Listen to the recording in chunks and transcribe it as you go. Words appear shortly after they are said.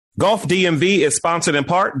Golf DMV is sponsored in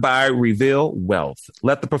part by Reveal Wealth.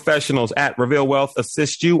 Let the professionals at Reveal Wealth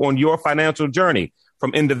assist you on your financial journey,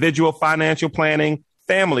 from individual financial planning,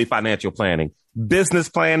 family financial planning, business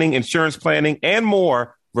planning, insurance planning, and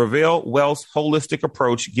more. Reveal Wealth's holistic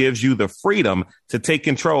approach gives you the freedom to take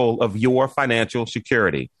control of your financial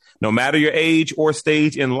security. No matter your age or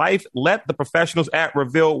stage in life, let the professionals at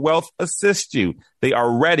Reveal Wealth assist you. They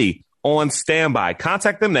are ready, on standby.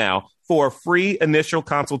 Contact them now for a free initial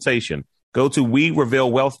consultation. Go to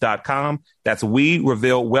WeRevealWealth.com. That's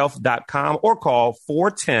WeRevealWealth.com, or call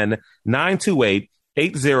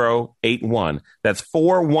 410-928-8081. That's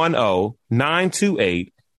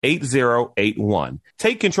 410-928-8081.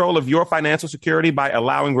 Take control of your financial security by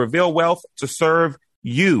allowing Reveal Wealth to serve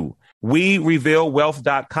you.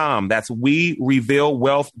 WeRevealWealth.com. That's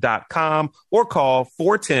WeRevealWealth.com, or call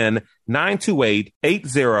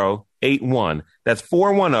 410-928-8081. That's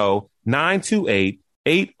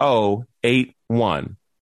 410-928-8081.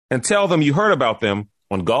 And tell them you heard about them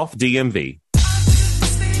on Golf DMV.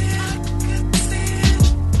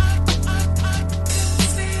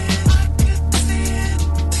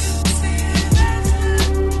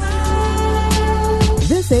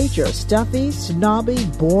 This ain't your stuffy, snobby,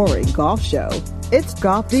 boring golf show. It's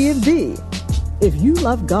Golf DMV. If you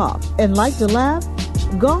love golf and like to laugh,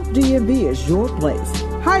 Golf DMV is your place.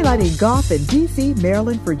 Highlighting golf in D.C.,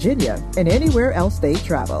 Maryland, Virginia, and anywhere else they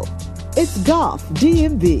travel. It's Golf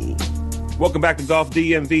DMV. Welcome back to Golf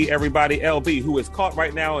DMV, everybody. LB, who is caught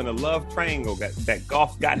right now in a love triangle that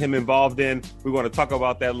golf got him involved in. We're going to talk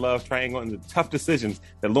about that love triangle and the tough decisions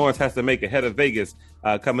that Lawrence has to make ahead of Vegas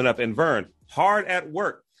coming up. And Vern, hard at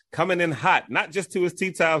work, coming in hot, not just to his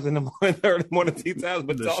tee times in the morning, early morning tee times,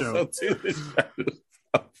 but also to the show.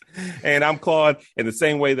 And I'm Claude, in the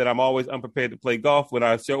same way that I'm always unprepared to play golf when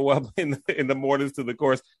I show up in the mornings to the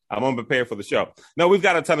course. I'm unprepared for the show. No, we've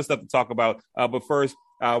got a ton of stuff to talk about. But first,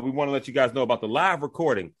 we want to let you guys know about the live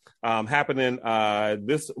recording happening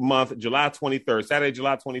this month, July 23rd, Saturday,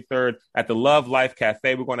 July 23rd at the Love Life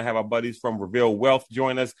Cafe. We're going to have our buddies from Reveal Wealth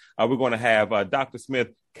join us. We're going to have Dr. Smith,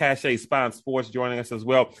 Cachet Spine Sports, joining us as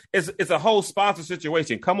well. It's a whole sponsor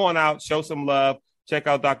situation. Come on out, show some love. Check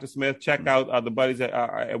out Dr. Smith. Check out the buddies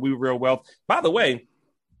at We Reveal Wealth. By the way,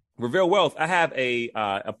 Reveal Wealth, I have a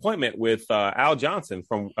appointment with Al Johnson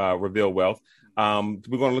from Reveal Wealth. We're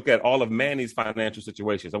going to look at all of Manny's financial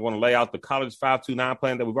situations. I want to lay out the College 529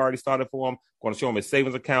 plan that we've already started for him. I'm going to show him his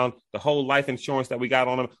savings account, the whole life insurance that we got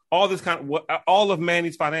on him, all of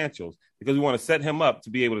Manny's financials, because we want to set him up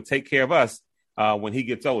to be able to take care of us when he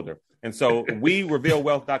gets older. And so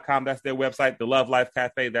WeRevealWealth.com, that's their website. The Love Life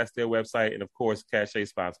Cafe, that's their website. And, of course, Cachet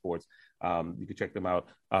Spine Sports. You can check them out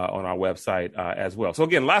on our website as well. So,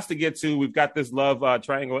 again, lots to get to. We've got this love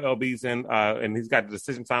triangle LB's in, and he's got the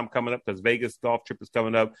decision time coming up because Vegas golf trip is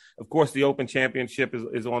coming up. Of course, the Open Championship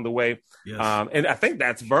is on the way. Yes. And I think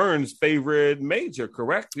that's Vern's favorite major,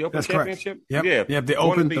 correct? The Open that's Championship? Correct. Yep. Yeah, they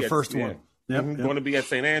opened the first one. Yep. Going to be at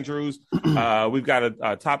St. Andrews. We've got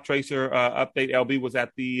a Top Tracer update. LB was at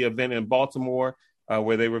the event in Baltimore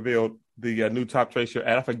where they revealed the new Top Tracer.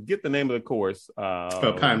 And I forget the name of the course.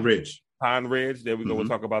 Pine Ridge. Pine Ridge. There we go. We'll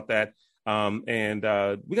talk about that. And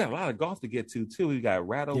we got a lot of golf to get to, too. We've got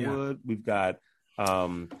Rattlewood. Yeah.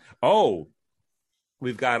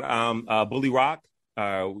 We've got Bully Rock.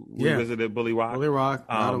 We visited Bully Rock. Bully Rock,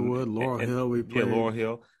 Rattlewood, Laurel Hill. We played. Yeah, Laurel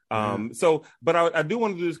Hill. But I do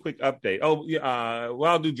want to do this quick update.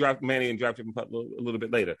 I'll do draft Manny and draft him a little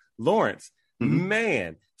bit later. Lawrence,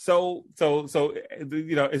 man. So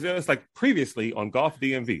it's like previously on Golf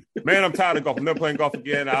DMV. Man, I'm tired of golf. I'm never playing golf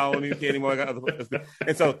again. I don't even care anymore.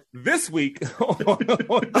 And so this week on Golf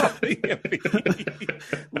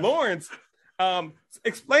DMV, Lawrence,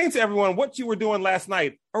 explain to everyone what you were doing last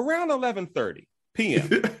night around 11:30 p.m.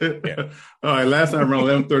 Yeah. All right. Last night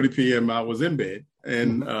around 11:30 p.m. I was in bed.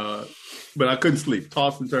 And but I couldn't sleep.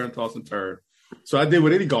 Toss and turn. So I did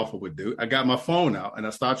what any golfer would do. I got my phone out and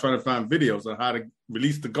I started trying to find videos on how to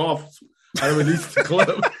release the club.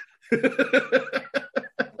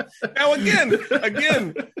 Now again,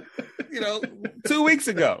 2 weeks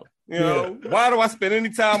ago, why do I spend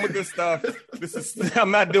any time with this stuff?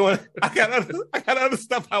 I'm not doing. I got other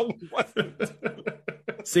stuff I want.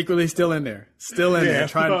 Secretly still in there, trying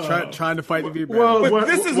to fight the feedback. But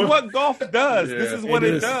this is what golf does. Yeah, this is what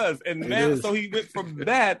it does. And now, so he went from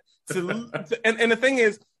that to and the thing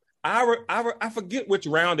is, I forget which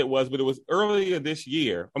round it was, but it was earlier this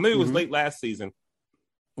year, or maybe it was late last season,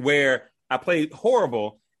 where I played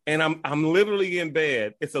horrible. And I'm literally in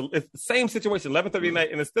bed. It's the same situation, 11:30 at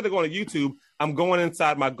night. And instead of going to YouTube, I'm going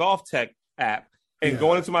inside my Golf Tech app and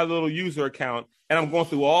going into my little user account and I'm going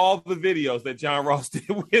through all the videos that John Ross did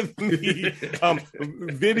with me,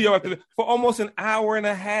 video for almost an hour and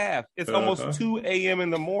a half. It's almost 2 a.m. in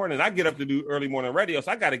the morning. I get up to do early morning radio,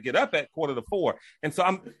 so I got to get up at 3:45. And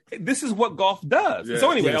so this is what golf does. Yeah,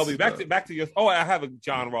 so anyway, LB, back to your. Oh, I have a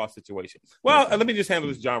John Ross situation. Well, let me just handle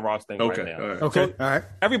this John Ross thing right now. Okay, all right.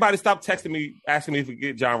 Everybody, stop texting me, asking me if we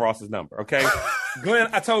get John Ross's number. Okay, Glenn.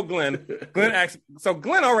 I told Glenn. Glenn asked. So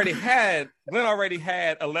Glenn already had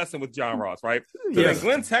a lesson with John Ross, right? So then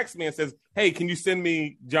Glenn texts me and says, "Hey, can you send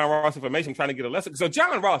me John Ross information? I'm trying to get a lesson." So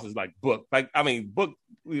John Ross is like booked, booked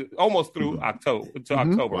almost through October,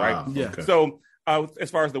 right? Yeah. Okay. So as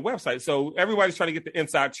far as the website, so everybody's trying to get the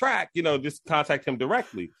inside track, just contact him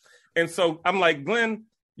directly. And so I'm like, Glenn,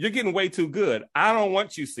 you're getting way too good. I don't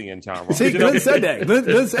want you seeing John Ross. See, Glenn said that.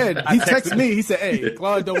 Glenn said, he texted me. He said, "Hey,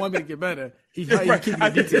 Claude don't want me to get better. He's keeping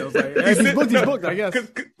the details. Like, he's booked, I guess."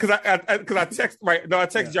 Because I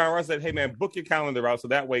text John Ross and said, "Hey, man, book your calendar out so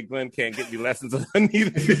that way Glenn can't get me lessons." So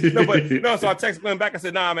I text Glenn back. I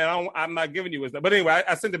said, "Nah, man, I'm not giving you his." But anyway,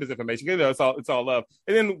 I sent him his information. It's all love.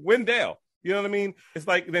 And then Wendell. You know what I mean? It's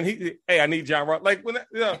like then I need John Ross. Like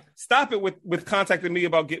stop it with contacting me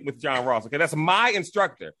about getting with John Ross. Okay, that's my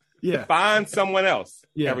instructor. Yeah, find someone else.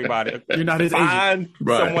 Yeah. Everybody, you're not his agent. Find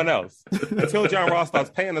someone else until John Ross starts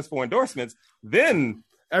paying us for endorsements. Then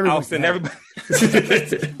I'll send everybody.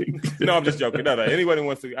 No, I'm just joking. No. Anybody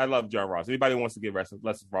wants to? I love John Ross. Anybody wants to get lessons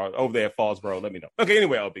over there at Fallsboro? Let me know. Okay.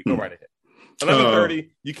 Anyway, LB, go right ahead. 11:30.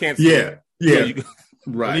 You can't. Yeah.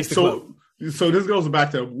 Right. So this goes back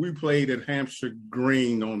to we played at Hampshire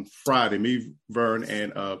Green on Friday, me, Vern,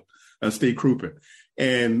 and Steve Crouppen.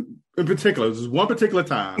 And in particular, this is one particular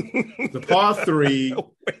time, the par 3,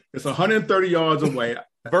 it's 130 yards away.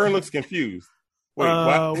 Vern looks confused. Wait,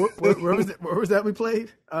 where was that we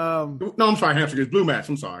played? No, I'm sorry, Hampshire Green. Blue Match.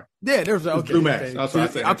 I'm sorry. Yeah, there was Blue Match.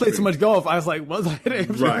 Okay. I played so much golf. I was like, was I at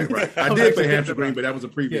Hampshire Green? Right. I did say Hampshire Green, but that was a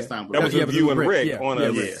previous time. That was with you and Rick on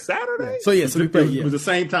a Saturday? So we played. It was the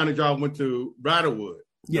same time that y'all went to Bridlewood.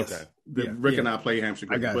 Yes. Okay. Rick and I played Hampshire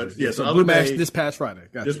Green. So Blue Match this past Friday.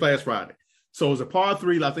 Past Friday. So it was a par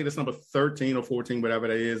 3. I think it's number 13 or 14, whatever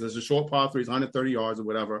that is. It's a short par 3. It's 130 yards or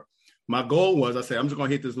whatever. My goal was, I said, I'm just going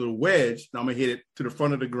to hit this little wedge. And I'm going to hit it to the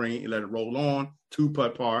front of the green and let it roll on.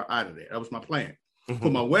 2-putt par out of there. That was my plan. Mm-hmm.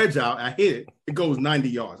 Put my wedge out. I hit it. It goes 90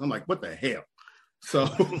 yards. I'm like, what the hell? So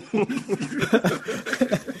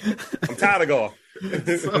I'm tired of golf.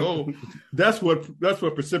 So that's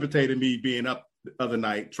what precipitated me being up the other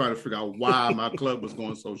night, trying to figure out why my club was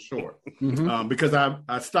going so short. Mm-hmm. Because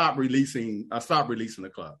I stopped releasing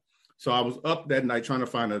the club. So I was up that night trying to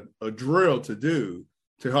find a drill to do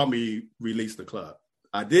to help me release the club.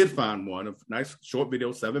 I did find one, a nice short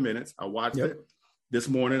video, 7 minutes. I watched it. This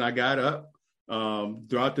morning I got up.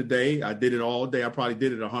 Throughout the day, I did it all day. I probably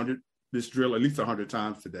did it this drill at least 100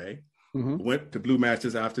 times today. Mm-hmm. Went to Blue Match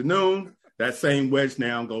this afternoon. That same wedge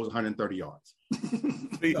now goes 130 yards.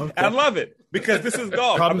 See, I love it because this is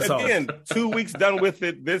golf. Again, 2 weeks done with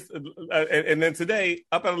it. And then today,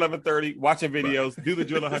 up at 11:30, watching videos, do the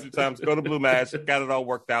drill 100 times, go to Blue Match, got it all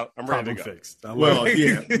worked out. I'm ready to go. Fixed. Well,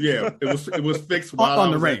 yeah, it was fixed while I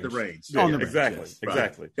was at the range.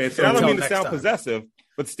 Exactly. And so I don't mean to sound possessive,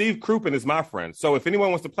 but Steve Crouppen is my friend. So if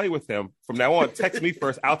anyone wants to play with him from now on, text me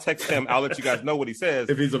first. I'll text him. I'll let you guys know what he says.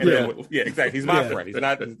 If he's available. Yeah, exactly. He's my friend. He's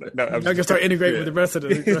not. No, I can start integrating with the rest of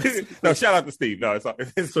the. No, shout out to Steve. No,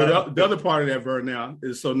 it's so the other part of that, Vern, now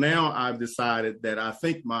is so now I've decided that I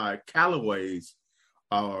think my Callaways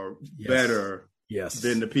are better. Yes.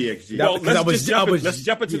 Than the PXG. Well, let's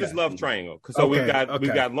jump into this love triangle. So we've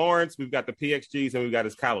got Lawrence, we've got the PXGs, and we've got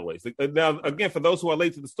his Callaways. Now, again, for those who are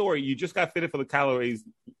late to the story, you just got fitted for the Callaways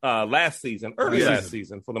last season for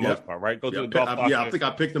the most part, right? Go to the golf doctor. Yeah, I think I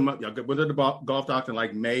picked them up. Yeah, went to the golf doctor in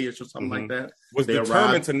like May-ish or something like that. Was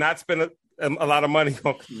determined to not spend a lot of money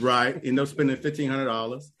on. Right. Ended up spending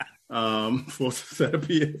 $1,500 for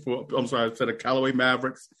a set of Callaway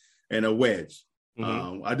Mavericks and a wedge.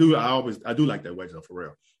 Mm-hmm. I do like that wedge though, for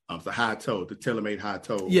real. The high toe, the TaylorMade high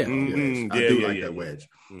toe. Yeah. I do like that wedge.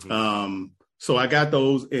 Mm-hmm. So I got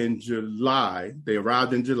those in July. They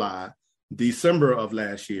arrived in July. December of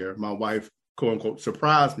last year, my wife, quote unquote,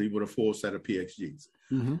 surprised me with a full set of PXGs.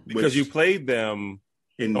 Mm-hmm. Because you played them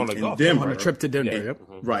in Denver. On a trip to Denver.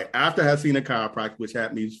 And, right. After I had seen a chiropractor, which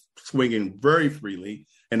had me swinging very freely,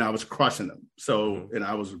 and I was crushing them. So, and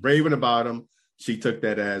I was raving about them. She took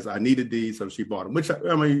that as I needed these, so she bought them, which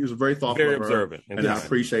I mean, it was very thoughtful. Very observant. And I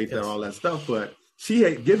appreciate that, all that stuff. But she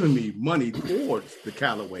had given me money towards the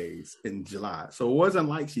Callaways in July. So it wasn't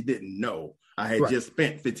like she didn't know I had just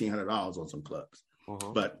spent $1,500 on some clubs.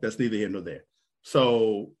 But that's neither here nor there.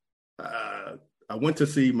 So I went to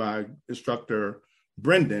see my instructor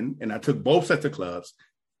Brendan, and I took both sets of clubs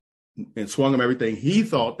and swung him everything. He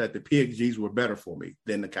thought that the PXGs were better for me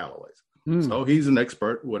than the Callaways. So he's an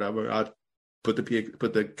expert, whatever. I put the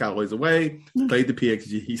Callaways away, played the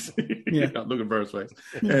PXGs. I'm looking for his face.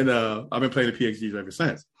 And I've been playing the PXGs ever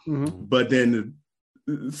since. But then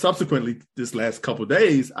subsequently, this last couple of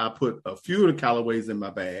days, I put a few of the Callaways in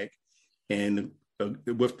my bag and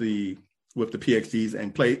with the PXGs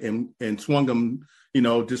and played and swung them,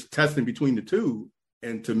 just testing between the two.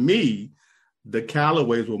 And to me, the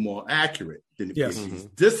Callaways were more accurate than the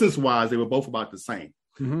PXGs. Distance-wise, they were both about the same.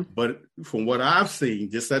 But from what I've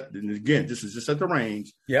seen, this is just at the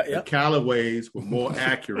range, the Callaways were more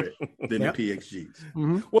accurate than the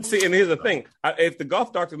PXGs. Well, see, and here's the thing. If the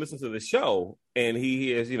golf doctor listens to the show and he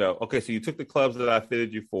hears, okay, so you took the clubs that I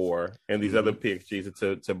fitted you for and these other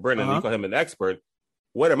PXGs to Brennan, you call him an expert.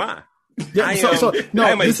 What am I? I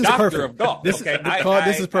am a doctor of golf. This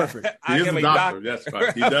is perfect. I am a doctor. That's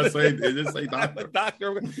right. He does say doctor. I'm a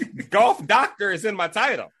doctor. Golf doctor is in my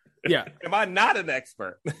title. Yeah. Am I not an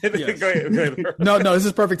expert? Yes. Go ahead. No, this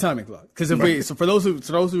is perfect timing, Claude. Because for those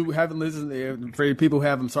who haven't listened, for people who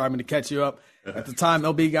haven't, I'm sorry, I'm going to catch you up. At the time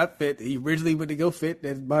LB got fit, he originally went to go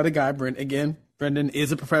fit by the guy, Brendan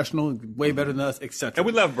is a professional, way better than us, etc. And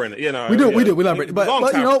we love Brendan. We do. We love Brendan. But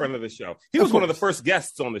long-time friend of the show. He was one of the first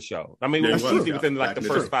guests on the show. I mean, usually within the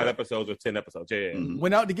first 5 episodes or 10 episodes.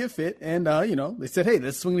 Went out to get fit, and they said, "Hey,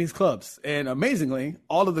 let's swing these clubs." And amazingly,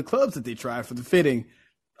 all of the clubs that they tried for the fitting,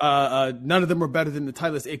 none of them were better than the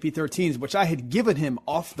Titleist AP13s, which I had given him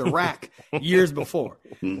off the rack years before.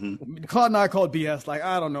 Claude and I called BS. Like,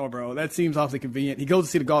 I don't know, bro. That seems awfully convenient. He goes to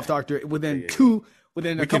see the golf doctor within a couple of swings.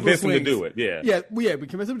 We convinced him to do it, we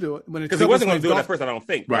convinced him to do it. Because he wasn't going to do it at first, I don't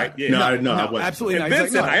think. Right? No, I wasn't. Absolutely not.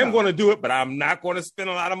 Vincent, I am going to do it, but I'm not going to spend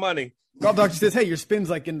a lot of money. Golf doctor says, hey, your spin's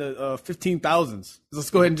like in the 15,000s. Let's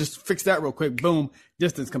go ahead and just fix that real quick. Boom,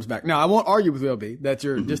 distance comes back. Now, I won't argue with LB that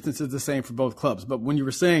your distance is the same for both clubs. But when you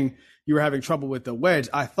were saying you were having trouble with the wedge,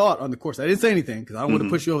 I thought on the course, I didn't say anything because I don't want to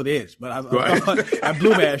push you over the edge. But I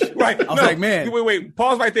blew mash. Right. I was like, man. Wait.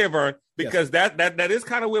 Pause right there, Vern. Because that is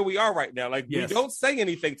kind of where we are right now. Like, we don't say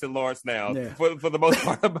anything to Lawrence now for the most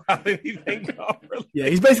part about anything. Yeah,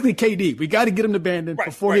 he's basically KD. We got to get him to Bandon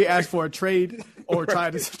before he asks for a trade or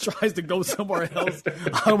tries to go somewhere else.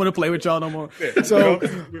 I don't want to play with y'all no more. So,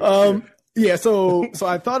 so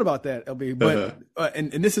I thought about that, LB. But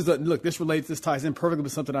and this is this ties in perfectly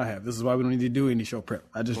with something I have. This is why we don't need to do any show prep.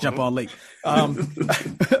 I just jump on late.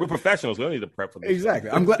 We're professionals. We don't need to prep for this. Exactly.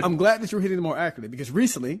 I'm glad that you're hitting it more accurately because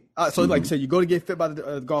recently, like I said, you go to get fit by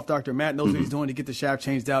the golf doctor. Matt knows what he's doing to get the shaft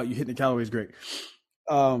changed out. You hitting the Callaways great.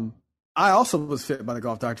 I also was fit by the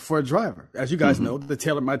golf doctor for a driver. As you guys know, my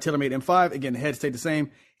TaylorMade M5, again, the head stayed the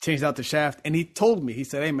same, changed out the shaft. And he told me, he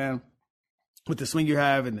said, hey, man, with the swing you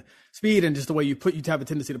have and the speed and just the way you have a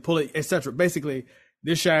tendency to pull it, etc. Basically,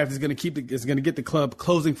 this shaft is going to get the club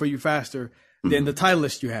closing for you faster than the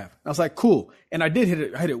Titleist you have. I was like, cool. And I did hit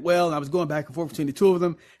it well. And I was going back and forth between the two of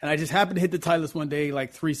them. And I just happened to hit the Titleist one day,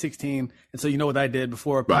 like 316. And so you know what I did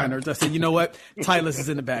before Pioneers? I said, you know what? Titleist is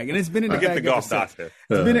in the bag. And it's been in the bag. Forget the golf doctor.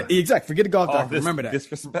 Forget the golf doctor. Remember that.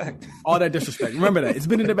 Disrespect. All that disrespect. Remember that. It's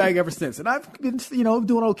been in the bag ever since. And I've been,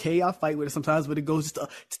 doing okay. I fight with it sometimes, but it goes just a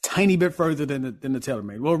tiny bit further than the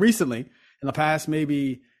TaylorMade. Well, recently, in the past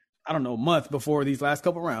maybe, I don't know, month before these last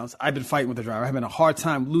couple rounds, I've been fighting with the driver. I've been a hard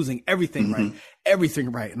time losing everything right.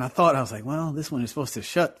 And I was like, well, this one is supposed to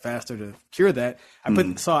shut faster to cure that.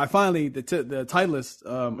 I finally, the Titleist,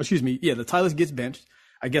 the Titleist gets benched.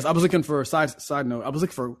 I guess I was looking for a side note. I was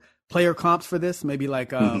looking for player comps for this. Maybe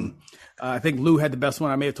like, I think Lou had the best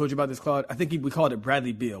one. I may have told you about this, Claude. I think we called it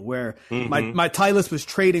Bradley Beal, where my Titleist was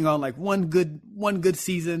trading on like one good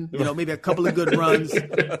season, maybe a couple of good runs.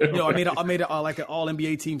 I made it like an all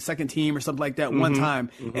NBA team, second team or something like that one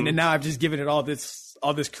time. And then now I've just given it all this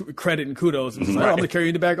credit and kudos. And I'm going to carry you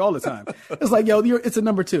in the bag all the time. It's like, it's a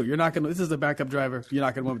number 2. This is a backup driver. You're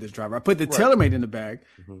not going to win with this driver. I put the TaylorMade in the bag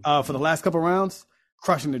for the last couple rounds.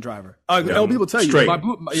 Crushing the driver. LB will tell you. Straight.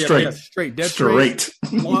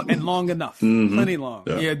 Long enough. Plenty long.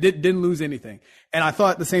 Yeah, didn't lose anything. And I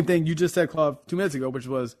thought the same thing you just said, Claude, 2 minutes ago, which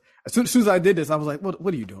was, as soon as I did this, I was like,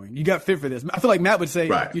 what are you doing? You got fit for this. I feel like Matt would say,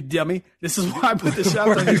 you dummy. This is why I put the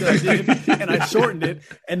shaft on you that I did. And I shortened it.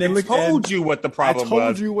 And then I told you what the problem was. I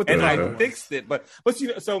told you what the problem was. I fixed it. But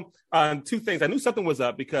so 2 things. I knew something was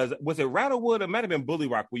up because was it Rattlewood? It might have been Bully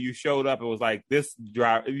Rock where you showed up and was like, this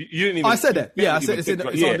drive. You didn't even. I said that. Yeah, I said it's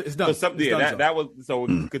done. That was, so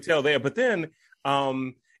we could tell there. But then,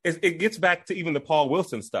 it gets back to even the Paul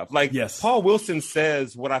Wilson stuff. Like, Paul Wilson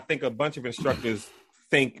says what I think a bunch of instructors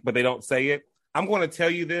think, but they don't say it. I'm going to tell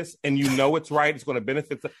you this, and it's right. It's going to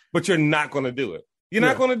benefit, but you're not going to do it. You're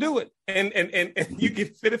not going to do it. And you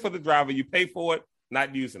get fitted for the driver. You pay for it,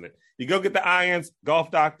 not using it. You go get the irons, Golf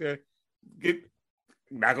Doctor.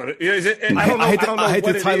 Not gonna. I hit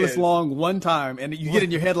the Titleist long one time, and you get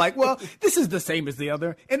in your head like, well, this is the same as the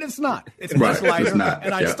other, and it's not. It's much lighter. It's not.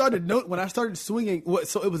 And I started when I started swinging.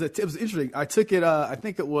 So it was interesting. I took it. I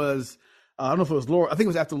think it was. I don't know if it was Laurel. I think it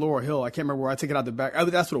was after Laurel Hill. I can't remember where I took it out the back.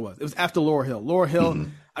 That's what it was. It was after Laurel Hill. Laurel Hill.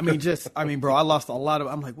 Mm-hmm. Bro, I lost a lot of.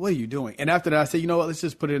 I'm like, what are you doing? And after that, I said, you know what? Let's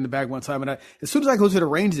just put it in the bag one time. And as soon as I go to the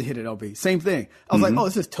range to hit it, LB, same thing. I was like, oh,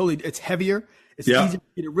 this is totally. It's heavier. It's easy to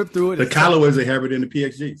get it ripped through it. The Callaways are heavier than the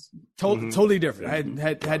PXGs. Totally different.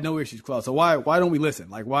 I had no issues, Claude. So why don't we listen?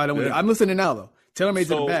 Like, why don't we? I'm listening now though. TaylorMade's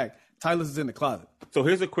in the bag. Titleist is in the closet. So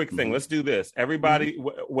here's a quick thing. Let's do this. Everybody,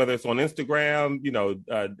 whether it's on Instagram,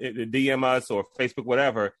 DM us or Facebook,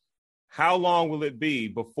 whatever. How long will it be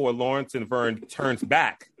before Lawrence and Vern turns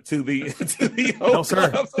back to the No,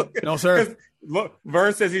 sir. No, sir. Look,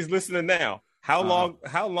 Vern says he's listening now. How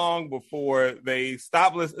long before they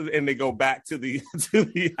stop listening and they go back to the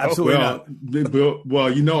absolutely not.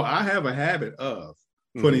 Well, I have a habit of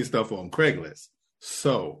putting stuff on Craigslist.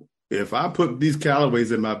 So if I put these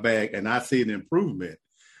Callaways in my bag and I see an improvement,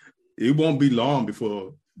 it won't be long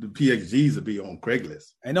before the PXGs will be on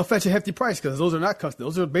Craigslist. And they'll fetch a hefty price because those are not custom.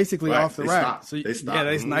 Those are basically off the rack. So they stock. Yeah,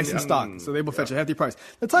 they're nice and stock. So they will fetch a hefty price.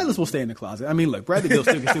 The Titleist will stay in the closet. I mean, look, Bradley Beal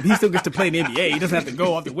still gets to play in the NBA. He doesn't have to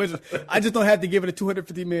go off the Wizards. I just don't have to give it a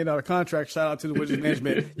 $250 million contract. Shout out to the Wizards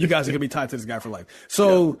management. You guys are gonna be tied to this guy for life.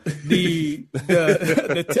 So the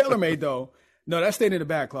TaylorMade though, no, that stayed in the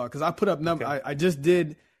bag, Claude, because I put up number. Okay. I just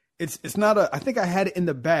did. It's not I think I had it in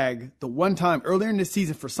the bag the one time earlier in the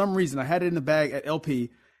season. For some reason, I had it in the bag at LP.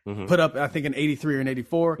 Put up, I think, an 83 or an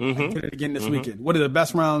 84. I did it again this weekend. One of the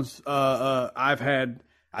best rounds I've had,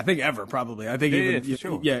 I think, ever, probably. I think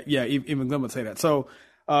even Glenn would say that. So,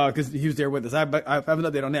 because he was there with us. I have an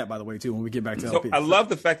update on that, by the way, too, when we get back to LP. I love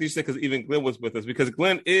the fact that you said because even Glenn was with us, because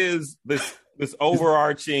Glenn is this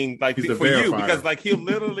overarching, like, for you, because, like, he'll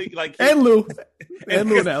literally, like... and Lou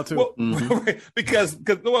now, too. Well, because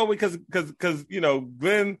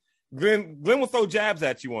Glenn will throw jabs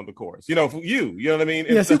at you on the course, for you. You know what I mean?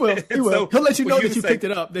 Yes, he will. He will. He'll let you know that you picked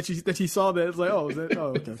it up, that you saw that. It's like,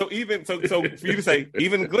 okay. So for you to say,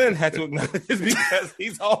 even Glenn had to acknowledge this because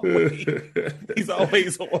he's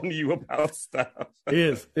always on you about stuff. He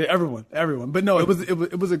is. Yeah, everyone. But no, it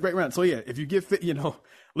was a great round. So yeah, if you get fit,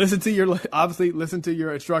 listen to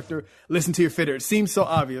your instructor, listen to your fitter. It seems so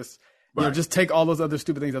obvious. Right. Just take all those other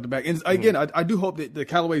stupid things out the back. And again, I do hope that the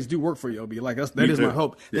Callaways do work for you, OB. That is my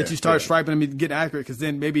hope, that you start striping them and get accurate, because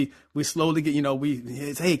then maybe we slowly get,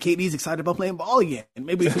 hey, KD's excited about playing ball again. And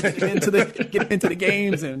maybe we can get into the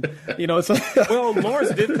games and, Well,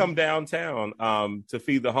 Lawrence did come downtown to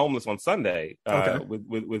feed the homeless on Sunday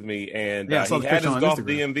with me. And he had his Golf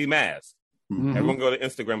DMV mask. Everyone go to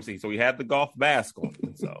Instagram and see. So he had the golf mask on.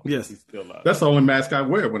 So yes, he's still that's the only mask I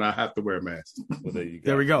wear when I have to wear a mask. Well, there you go.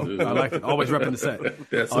 There we go. I like it. Always repping the set.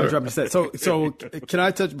 Yes, always repping the set. So can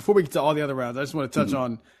I touch before we get to all the other rounds? I just want to touch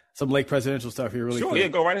on some Lake Presidential stuff here, really quick. Yeah,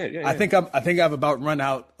 go right ahead. Yeah, I think I've about run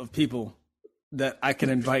out of people that I can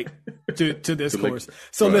invite to this course.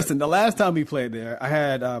 So listen, the last time we played there, I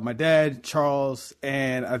had my dad, Charles,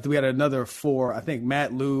 and we had another 4. I think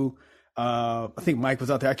Matt, Lou. I think Mike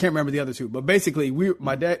was out there. I can't remember the other 2, but basically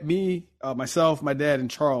myself, my dad,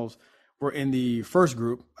 and Charles were in the first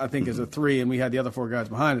group, I think as a 3, and we had the other 4 guys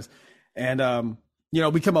behind us. And,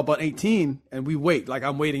 we come up on 18 and we wait, like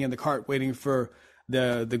I'm waiting in the cart, waiting for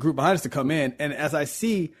the group behind us to come in. And as I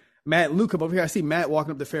see Matt and Lou come over here, I see Matt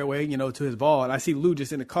walking up the fairway, to his ball, and I see Lou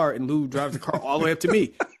just in the cart, and Lou drives the cart all the way up to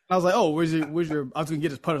me. I was like, "Oh, where's your?" I was gonna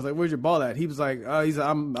get his putter. I was like, "Where's your ball at?" He was like,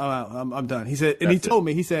 "I'm done." He said, and he told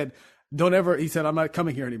me, he said, "Don't ever," he said, "I'm not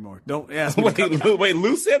coming here anymore. Don't ask me." Wait,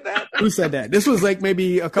 Lou said that? Lou said that. This was like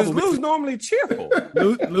maybe a couple weeks. Lou's normally cheerful.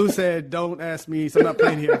 Lou said, "Don't ask me. So I'm not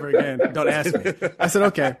playing here ever again. Don't ask me." I said,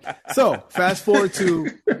 "Okay." So fast forward to.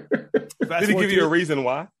 Did he give you a reason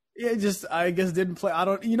why? Yeah, I guess didn't play. I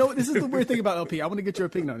don't. This is the weird thing about LP. I want to get your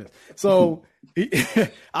opinion on this. So he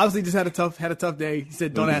obviously just had a tough day. He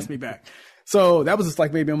said, "Don't ask me back." So that was just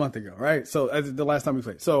like maybe a month ago, right? So the last time we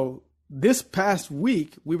played. So. This past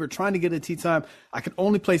week, we were trying to get a tee time. I could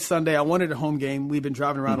only play Sunday. I wanted a home game. We've been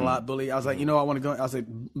driving around a lot, Bully. I was like, I want to go. I was like,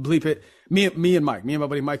 bleep it. Me and Mike, me and my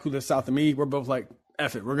buddy Mike, who lives south of me, we're both like,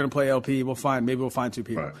 F it. We're going to play LP. Maybe we'll find 2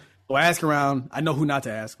 people. Right. So I ask around. I know who not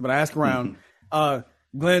to ask, but I ask around.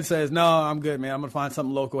 Glenn says, no, I'm good, man. I'm going to find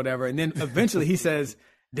something local, whatever. And then eventually he says,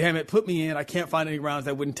 damn it, put me in. I can't find any rounds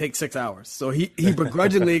that wouldn't take 6 hours. So he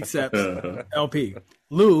begrudgingly accepts LP.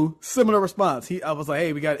 Lou, similar response. I was like,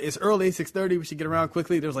 hey, it's early, 6:30. We should get around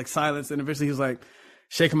quickly. There was like silence. And eventually he was like,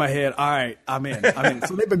 shaking my head. All right, I'm in.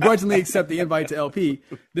 So they begrudgingly accept the invite to LP.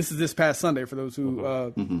 This is this past Sunday for those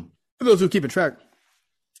who keep track.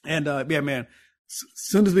 And yeah, man.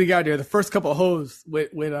 Soon as we got there, the first couple of hoes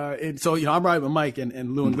and so I'm riding with Mike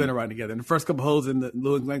and Lou and Glenn are riding together. And the first couple of hoes in the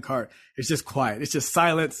Lou and Glenn cart, it's just quiet. It's just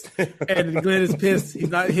silence. And Glenn is pissed. He's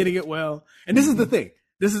not hitting it well. And this is the thing.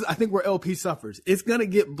 This is, I think, where LP suffers. It's gonna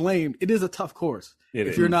get blamed. It is a tough course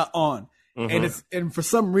if you're not on. And for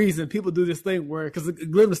some reason, people do this thing where, because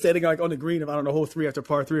Glenn was standing like on the green of, I don't know, hole 3 after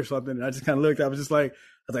par 3 or something. And I just kind of looked, I was like,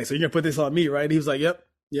 so you're gonna put this on me, right? And he was like, yep.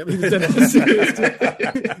 He was dead ass serious.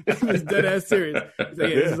 He was dead ass serious. He's like,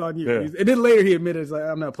 yeah, this is on you. And then later he admitted, it's like,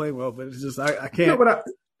 I'm not playing well, but it's just, I can't,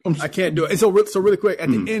 I can't do it. And so really quick, at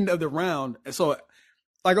the end of the round, so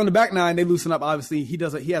like on the back nine, they loosen up. Obviously, he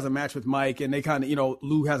has a match with Mike, and they kind of,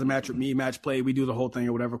 Lou has a match with me, match play. We do the whole thing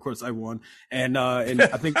or whatever. Of course, I won, and I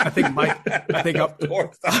think Mike.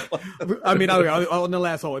 I mean, on the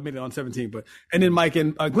last hole, I made it on 17, but and then Mike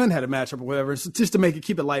and Glenn had a matchup or whatever, so just to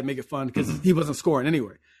keep it light, make it fun because he wasn't scoring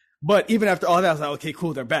anyway. But even after all that, I was like, okay,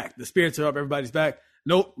 cool, they're back. The spirits are up, everybody's back.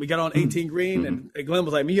 Nope, we got on 18 green, and Glenn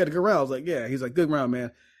was like, "Me, you had a good round." I was like, "Yeah." He's like, "Good round,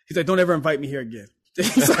 man." He's like, "Don't ever invite me here again."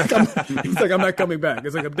 he's like, I'm not coming back.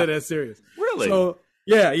 It's like, I'm dead ass serious. Really? So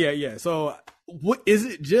yeah. So what is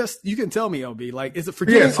it? Just, you can tell me, LB. Like, is it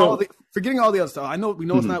forgetting all the other stuff? We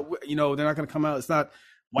know it's not. They're not going to come out. It's not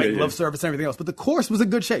white glove service and everything else. But the course was in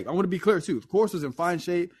good shape. I want to be clear too. The course was in fine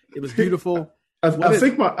shape. It was beautiful. I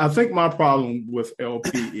think my problem with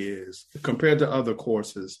LP is, compared to other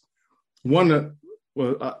courses, leave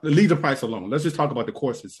the price alone. Let's just talk about the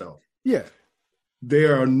course itself. Yeah.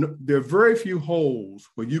 There are very few holes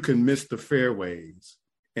where you can miss the fairways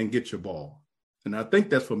and get your ball. And I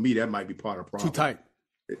think for me, that might be part of the problem. Too tight.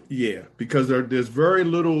 Yeah, because there's very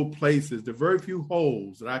little places, there are very few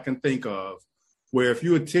holes that I can think of where if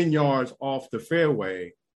you are 10 yards off the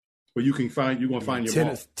fairway, where you're going to find your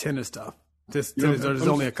ball. Tennis stuff. There's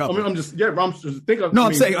only a couple. I'm just thinking of. No,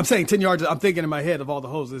 I'm saying 10 yards. I'm thinking in my head of all the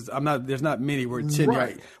holes. There's not many where 10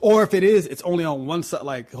 yards. Or if it is, it's only on one side,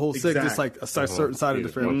 like hole 6, just like a certain side of the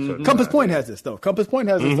fairway. Compass Point has this though. Compass Point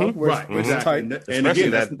has this stuff where it's tight. And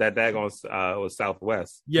again, that daggone was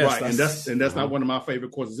Southwest. Yes, right. And that's not one of my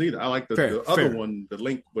favorite courses either. I like the other one, the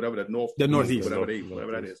Link, whatever that northeast,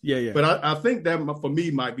 whatever that is. Yeah. But I think that for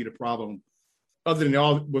me might be the problem. Other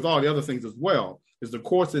than with all the other things as well, is the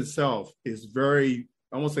course itself is very,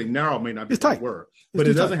 I won't say narrow, may not be the right word, but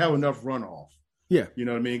it doesn't have enough runoff. Yeah. You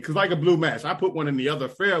know what I mean? Because like a blue match, I put one in the other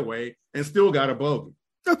fairway and still got a bogey.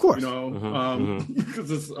 Of course.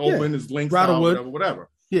 Because it's open, it's linked out, whatever.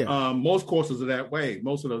 Yeah. Most courses are that way.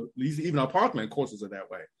 Most of even our Parkland courses are that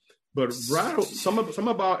way. But some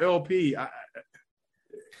about LP, I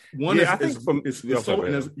think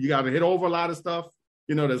you got to hit over a lot of stuff.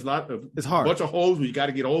 There's a lot of, it's hard. Bunch of holes where you got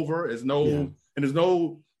to get over. There's no,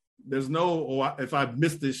 if I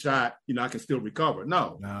miss this shot, I can still recover.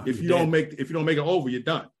 No, if you don't make it over, you're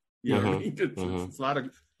done. You know what I mean? It's a lot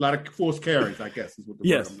of forced carries, I guess, is what the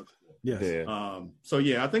word I'm looking for. Yes. So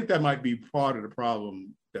I think that might be part of the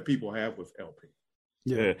problem that people have with LP.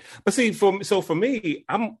 Yeah. But see, for me,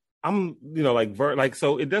 I'm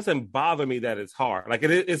so it doesn't bother me that it's hard. Like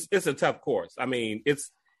it's a tough course. I mean,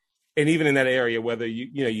 and even in that area, whether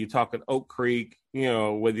you're talking Oak Creek,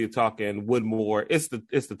 whether you're talking Woodmore, it's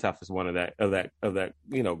the toughest one of that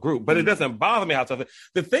group. But it doesn't bother me how tough it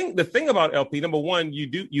is. The thing about LP, number one,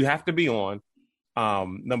 you have to be on,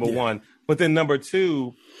 number one. But then number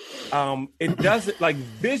two, it doesn't, like,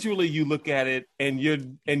 visually you look at it and you're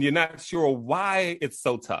not sure why it's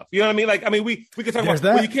so tough. You know what I mean? Like, I mean, we could talk about,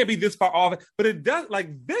 well, you can't be this far off, but it does,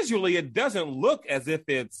 like, visually it doesn't look as if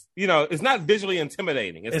it's, it's not visually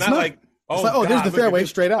intimidating. It's not like, there's the fairway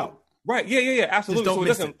straight out. Right. Yeah.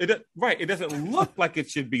 Absolutely. So it doesn't look like it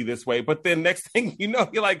should be this way. But then next thing you know,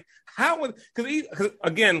 you're like, how would, because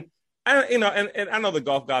again, and I know the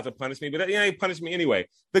golf gods will punish me, but they ain't punish me anyway.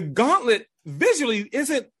 The gauntlet visually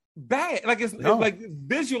isn't bad. Like it's like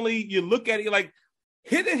visually, you look at it, you're like,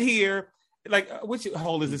 hit it here. Like, which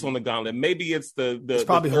hole is this on the gauntlet? Maybe it's it's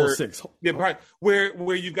probably hole 6. Yeah, right.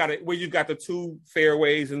 Where you got it, where you got the 2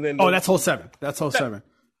 fairways, and then that's hole 7. That's hole 7.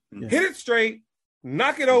 Yeah. Hit it straight,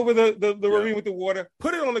 knock it over the ravine with the water,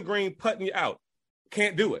 put it on the green, putting you out.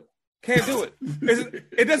 Can't do it.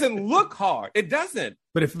 It doesn't look hard. It doesn't.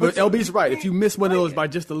 But LB's right. If you miss one of those by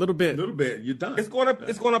just a little bit, you're done. It's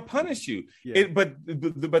gonna punish you. Yeah. But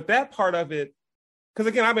that part of it, because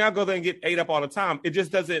again, I mean, I'll go there and get ate up all the time. It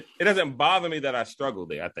just doesn't bother me that I struggle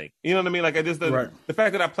there. I think, you know what I mean. Like it just doesn't. Right. The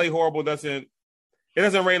fact that I play horrible doesn't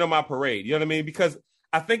rain on my parade. You know what I mean? Because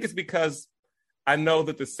I think it's because I know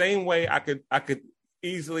that the same way I could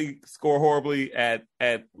easily score horribly at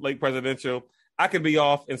Lake Presidential. I could be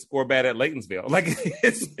off and score bad at Laytonsville. Like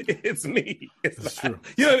it's me. It's not,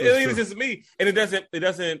 you know, it's just me. And it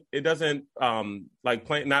doesn't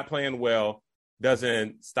like not playing well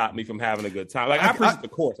doesn't stop me from having a good time. Like I appreciate the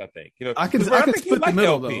course. I think, you know, I can split the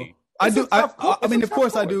middle though. I do. I mean, of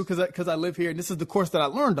course I do because I live here, and this is the course that I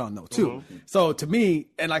learned on though too. Mm-hmm. So to me,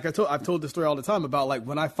 and like I've told this story all the time about like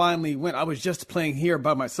when I finally went, I was just playing here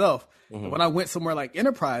by myself. Mm-hmm. When I went somewhere like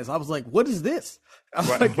Enterprise, I was like, "What is this?"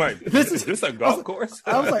 Right. This is a golf course.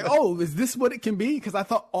 I was like, "Oh, is this what it can be?" Because I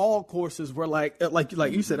thought all courses were like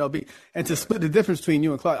you said, LB. And to split the difference between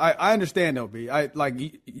you and Clark, I understand, LB. I like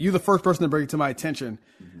you the first person to bring it to my attention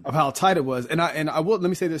of how tight it was, and I will. Let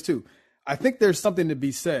me say this too. I think there's something to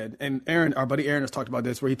be said, and Aaron, our buddy Aaron, has talked about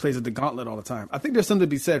this, where he plays at the Gauntlet all the time. I think there's something to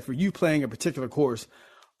be said for you playing a particular course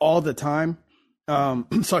all the time. So,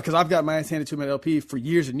 because I've got my ass handed to me at LP for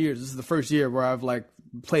years and years. This is the first year where I've like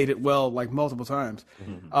played it well, like multiple times.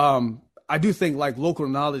 Mm-hmm. I do think like local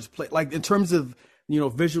knowledge play, like in terms of, you know,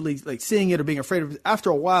 visually like seeing it or being afraid of it. After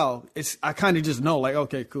a while, I kind of just know like,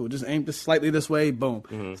 okay, cool, just aim just slightly this way, boom,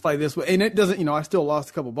 slightly this way, and it doesn't, you know, I still lost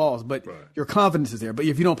a couple balls, but your confidence is there. But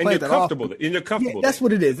if you don't play that often, and you're comfortable, that's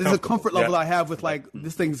what it is. It's a comfort level I have with like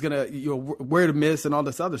this thing's gonna, you know, where to miss and all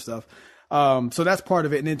this other stuff. So that's part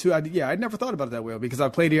of it. And then too, I'd never thought about it that way because I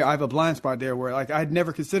played here. I have a blind spot there where like I'd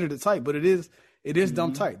never considered it tight, but it is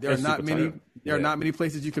dumb tight. There are not many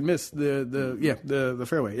places you can miss the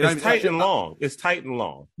fairway. It's tight and long. It's tight and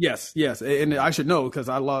long. Yes. And I should know because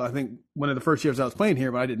I think one of the first years I was playing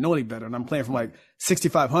here, but I didn't know any better. And I'm playing from like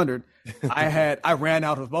 6,500. I ran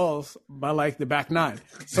out of balls by like the back 9.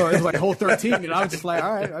 So it was like hole 13. And I was just like,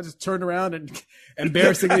 all right, I just turned around and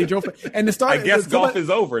embarrassingly drove. And the start. I guess golf is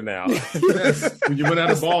over now. Yes. When you run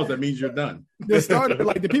out of balls, that means you're done. The start,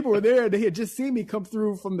 like the people were there, they had just seen me come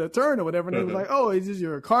through from the turn or whatever. And they was like, oh, is this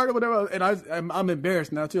your card or whatever? And I'm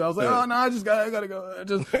embarrassed now too. I was like, oh no, I gotta go. I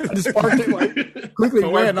just parked it, like quickly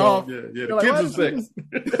ran off. Yeah, the kids are sick.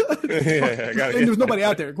 And there was nobody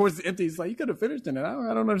out there. Of course, it's empty. It's like you could have finished in it. I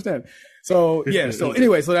don't understand. So yeah. So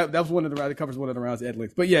anyway, so that was one of the rounds. It covers one of the rounds at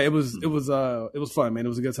length. But yeah, it was fun, man. It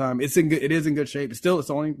was a good time. It is in good shape. It's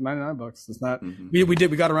only $99. It's not. We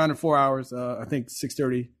got around in 4 hours. I think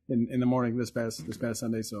 6:30 in the morning this past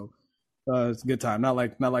Sunday. So. It's a good time. Not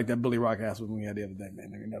like that Bully Rock ass one we had the other day,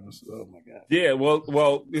 man. That was, oh my god. Yeah.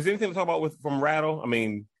 Well. Is there anything to talk about from Rattle? I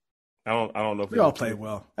mean, I don't know if we all played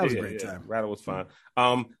well. That was a great time. Rattle was fun.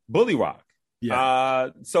 Bully Rock. Yeah.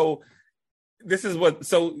 So this is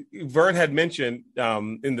so Vern had mentioned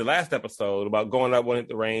in the last episode about going up, hit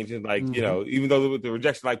the range, and like you know, even though with the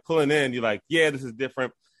rejection, like pulling in, you're like, yeah, this is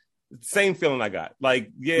different. Same feeling I got.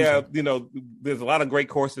 Like, you know, there's a lot of great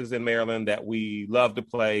courses in Maryland that we love to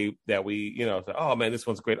play. That we, you know, say, oh man, this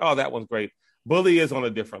one's great. Oh, that one's great. Bully is on a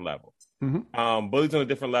different level. Bully's on a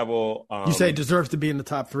different level. You say it deserves to be in the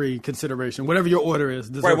top 3 consideration. Whatever your order is.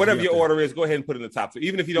 Right, whatever your order is, go ahead and put it in the top 3.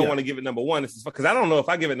 Even if you don't want to give it number 1, because I don't know if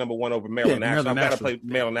I give it number 1 over Maryland National. I've got to play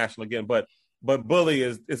Maryland National again. But Bully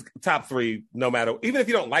is top 3 no matter, even if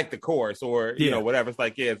you don't like the course or, you know, whatever. It's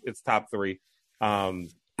like, yeah, it's top 3.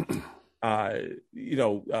 You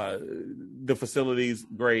know, the facilities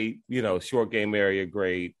great, you know, short game area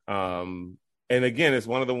great. And again, it's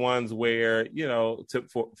one of the ones where, you know,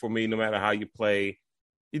 for me, no matter how you play,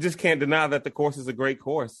 you just can't deny that the course is a great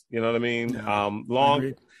course. You know what I mean?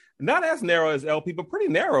 Long, not as narrow as LP, but pretty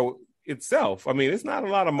narrow itself. I mean, it's not a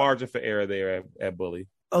lot of margin for error there at Bully.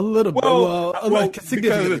 A little bit. Well,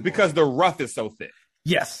 because the rough is so thick.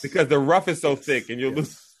 Yes. Because the rough is so thick and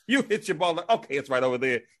you hit your ball, like, okay, it's right over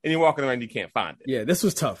there, and you're walking around, and you can't find it. Yeah, this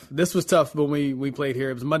was tough. When we played here.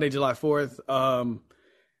 It was Monday, July 4th.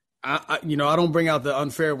 I don't bring out the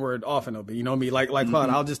unfair word often, though, but you know me, like Claude,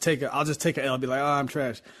 I'll just take a L and be like, oh, I'm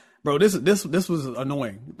trash. Bro, this was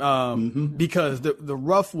annoying. Because the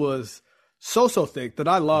rough was so thick that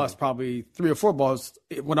I lost probably 3 or 4 balls,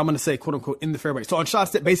 what I'm going to say, quote unquote, in the fairway. So on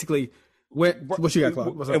shots that basically, what you got,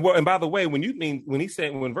 Claude? What's up? And by the way, when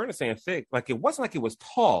Vern is saying thick, like it wasn't like it was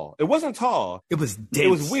tall. It wasn't tall. It was dense. It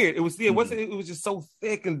was weird. It was it was just so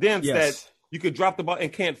thick and dense that you could drop the ball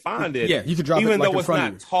and can't find it. Yeah, you could drop even it like though it's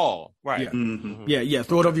not tall. Right. Yeah.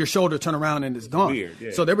 Throw it over your shoulder, turn around, and it's gone. Weird.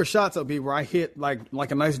 Yeah. So there were shots up here where I hit like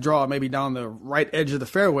a nice draw, maybe down the right edge of the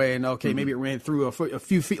fairway, and maybe it ran through a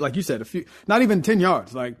few feet, like you said, not even 10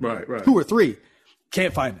 yards, like 2 or 3.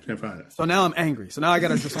 Can't find it. So now I'm angry. So now I got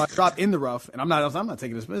to just drop in the rough, and I'm not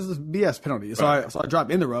taking this. This is a BS penalty. So I drop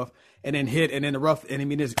in the rough and then hit, and in the rough, and I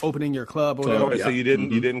mean, it's opening your club or whatever. So you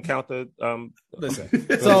didn't count the Listen.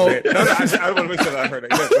 So I want to make sure that I heard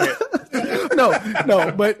it.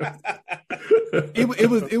 No, but It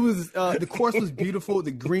was the course was beautiful.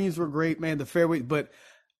 The greens were great, man. The fairway, but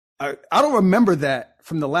I don't remember that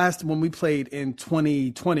from the last when we played in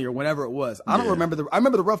 2020 or whenever it was. I don't remember I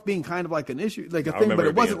remember the rough being kind of like an issue, like a thing, but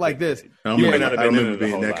it wasn't like this. I remember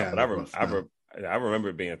being that kind of. I remember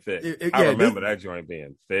it being thick. I remember that joint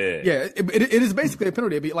being thick. Yeah, it is basically a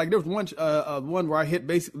penalty. It'd be like there was one where I hit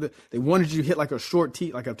basically they wanted you to hit like a short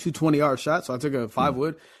tee, like a 220-yard shot. So I took a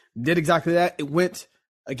 5-wood, did exactly that. It went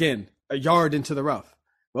again a yard into the rough.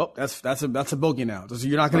 Well, that's a bogey now. So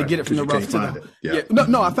you're not going to get it from the rough to the. Yeah.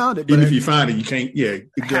 No, I found it. Even if you find it, you can't. Yeah,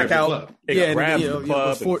 it hack out. Club. Yeah,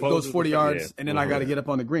 goes 40 yards, and then I got to get up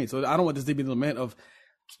on the green. So I don't want this to be the lament of.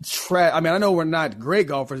 I mean, I know we're not great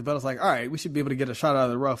golfers, but it's like, all right, we should be able to get a shot out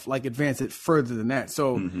of the rough, like advance it further than that.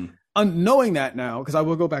 So, knowing that now, because I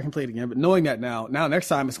will go back and play it again, but knowing that now next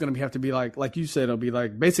time it's going to have to be like you said, it'll be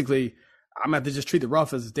like basically I'm going to have to just treat the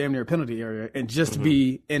rough as damn near a penalty area and just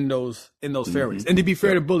be in those fairways. And to be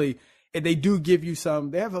fair to Bully, they do give you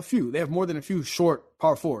some. They have more than a few short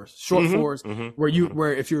par fours, fours,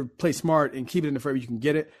 where if you play smart and keep it in the fairway, you can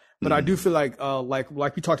get it. But I do feel like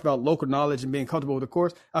we talked about local knowledge and being comfortable with the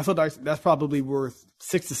course. I feel like that's probably worth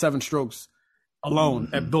 6 to 7 strokes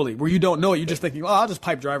alone at Bully, where you don't know it. You're just thinking, I'll just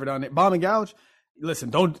pipe drive it on it. Bomb and gouge.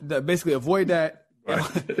 Listen, basically avoid that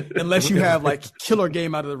unless you have like killer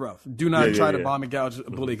game out of the rough. Do not try to bomb and gouge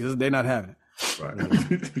Bully because they're not having it.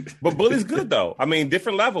 Right. But Bully's good though. I mean,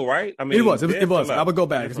 different level, right? I mean, it was. I would go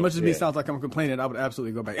back. As much as it sounds like I'm complaining, I would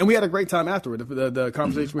absolutely go back. And we had a great time afterward. The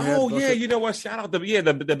conversation we had. Oh yeah, you know what? Shout out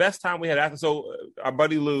the best time we had after. So our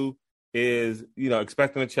buddy Lou is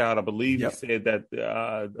expecting a child. I believe he said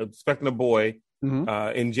that expecting a boy in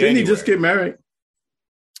January. Didn't he just get married?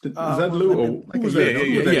 Is that Lou? Or who was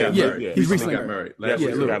that? Yeah. He's recently got married.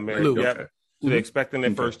 Lou got married. Lou. Yep. So they're expecting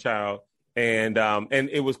their first child. And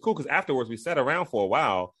it was cool because afterwards we sat around for a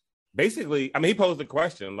while. Basically, I mean, he posed a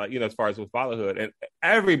question, like, as far as with fatherhood, and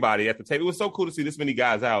everybody at the table, it was so cool to see this many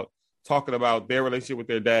guys out talking about their relationship with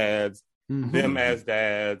their dads, them as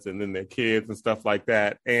dads, and then their kids and stuff like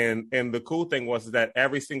that. And the cool thing was that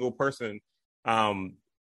every single person,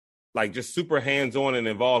 like just super hands-on and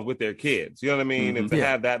involved with their kids. You know what I mean? And to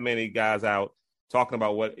have that many guys out talking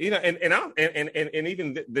about what and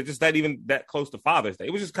even just that even that close to Father's Day,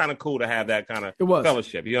 it was just kind of cool to have that kind of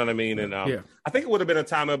fellowship. You know what I mean? And I think it would have been a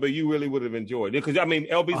time, but you really would have enjoyed it because I mean,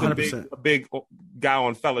 LB's a big guy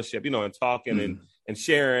on fellowship, and talking and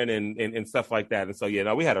sharing and stuff like that. And so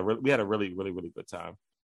we had a really good time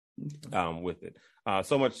with it.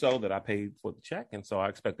 So much so that I paid for the check, and so I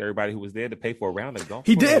expect everybody who was there to pay for a round of golf.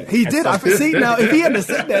 He did. I see now. If he hadn't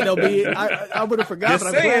said that, I would have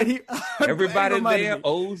forgotten. But I'm glad everybody there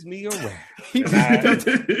owes me a round,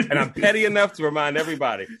 and I'm petty enough to remind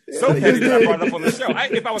everybody. So petty that I brought it up on the show.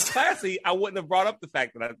 If I was classy, I wouldn't have brought up the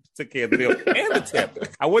fact that I took care of the bill and the tip.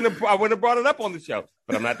 I wouldn't have brought it up on the show.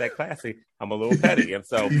 But I'm not that classy. I'm a little petty, and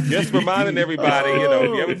so just reminding everybody, if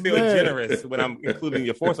you ever feel generous when I'm including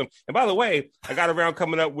your foursome. And by the way, I got around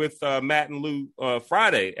coming up with Matt and Lou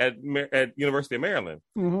Friday at University of Maryland.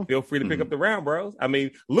 Feel free to pick up the round, bros. I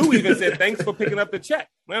mean, Lou even said thanks for picking up the check.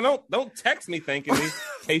 Man, don't text me thanking me.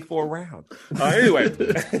 Pay for a round. Anyway,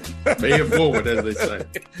 pay it forward, as they say.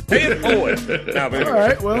 Pay it forward. Now, anyway, all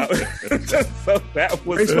right. Well, so that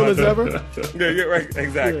was graceful as ever. Yeah, right.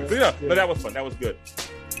 Exactly. So, but that was fun. That was good.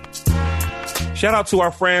 Shout out to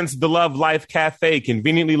our friends, The Love Life Cafe,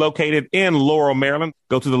 conveniently located in Laurel, Maryland.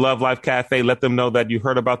 Go to The Love Life Cafe. Let them know that you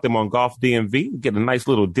heard about them on Golf DMV. Get a nice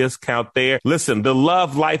little discount there. Listen, the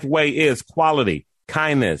Love Life way is quality,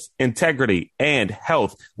 kindness, integrity, and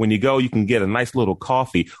health. When you go, you can get a nice little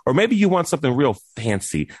coffee, or maybe you want something real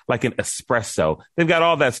fancy, like an espresso. They've got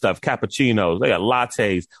all that stuff, cappuccinos, they got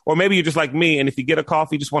lattes, or maybe you're just like me, and if you get a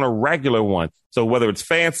coffee, you just want a regular one. So whether it's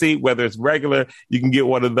fancy, whether it's regular, you can get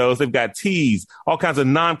one of those. They've got teas, all kinds of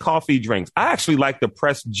non-coffee drinks. I actually like the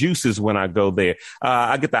pressed juices when I go there.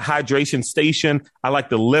 I get the hydration station. I like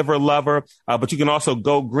the liver lover, but you can also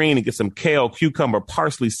go green and get some kale, cucumber,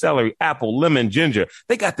 parsley, celery, apple, lemon, ginger.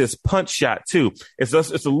 They got this punch shot too. It's a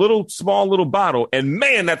small little bottle, and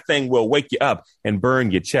man, that thing will wake you up and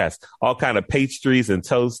burn your chest. All kind of pastries and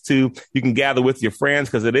toast too. You can gather with your friends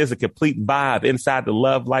because it is a complete vibe inside the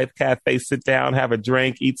Love Life Cafe. Sit down, have a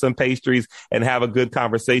drink, eat some pastries, and have a good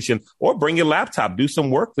conversation, or bring your laptop, do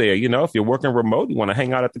some work there. If you're working remote, you want to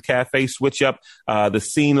hang out at the cafe, switch up the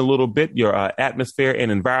scene a little bit, your atmosphere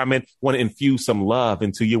and environment, want to infuse some love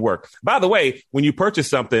into your work. By the way, when you purchase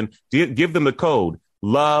something, give them the code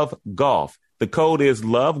Love Golf. The code is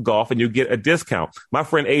Love Golf, and you get a discount. My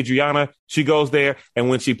friend Adriana, she goes there, and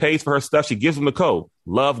when she pays for her stuff, she gives them the code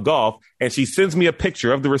Love Golf, and she sends me a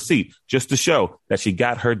picture of the receipt just to show that she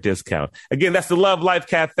got her discount. Again, that's the Love Life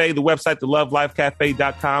Cafe, the website,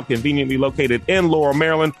 thelovelifecafe.com, conveniently located in Laurel,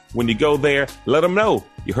 Maryland. When you go there, let them know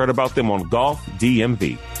you heard about them on Golf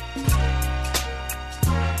DMV.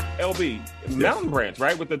 LB, Mountain Branch,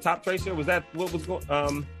 right? With the top tracer, was that what was going?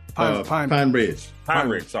 Pine Ridge. Pine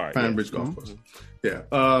Ridge, sorry. Pine Ridge Golf Course.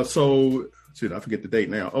 Yeah. So, I forget the date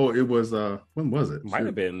now. Oh, it was, when was it? Might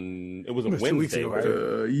have been, it was a Wednesday,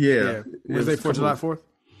 right? Yeah. Wednesday for July 4th?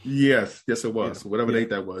 Yes, it was. Yeah. Whatever date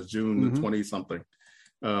that was, June the 20-something.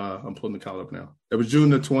 I'm pulling the calendar up now. It was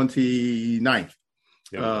June the 29th.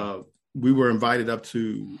 Yeah. We were invited up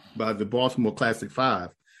by the Baltimore Classic 5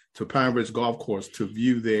 to Pine Ridge Golf Course to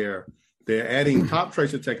view they're adding top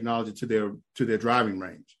tracer technology to their driving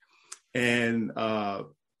range. And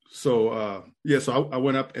so I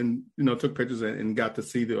went up and took pictures and got to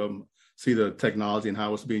see the technology and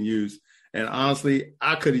how it's being used. And honestly,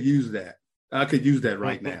 I could have used that. I could use that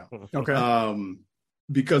right now. Okay.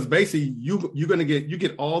 Because basically you're gonna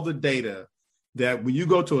get all the data that when you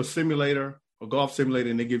go to a golf simulator,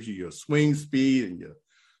 and it gives you your swing speed and your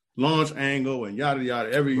launch angle and yada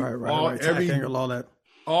yada, every angle,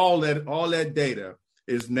 all that data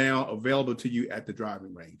is now available to you at the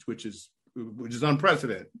driving range, which is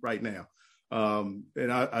unprecedented right now.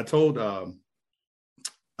 And I told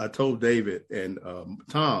David and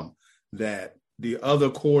Tom that the other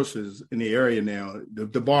courses in the area now,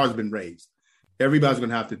 the bar's been raised. Everybody's going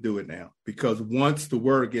to have to do it now, because once the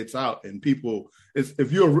word gets out and people, I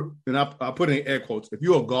put in air quotes, if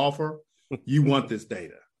you're a golfer, you want this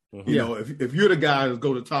data. You know, if you're the guy who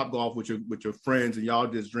go to Top Golf with your friends and y'all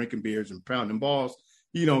just drinking beers and pounding balls,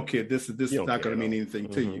 you don't care. This is not going to mean anything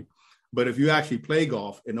to you. But if you actually play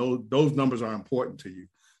golf and those numbers are important to you,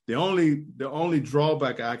 the only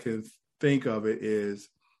drawback I can think of it is,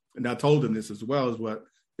 and I told them this as well,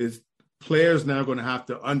 is players now going to have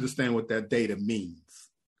to understand what that data means.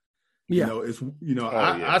 Yeah.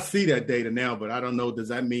 I see that data now, but I don't know, does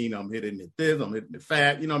that mean I'm hitting it this, I'm hitting it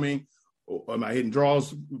fat, you know what I mean? Or am I hitting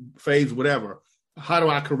draws, fades, whatever? How do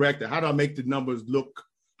I correct it? How do I make the numbers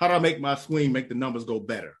how do I make my swing, make the numbers go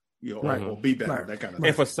better? Or be better, that kind of thing.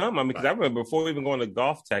 And for some, because I remember before even going to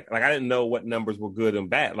Golf Tech, like I didn't know what numbers were good and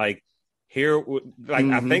bad. Like here,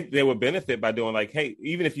 I think they would benefit by doing like, hey,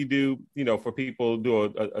 even if you do, for people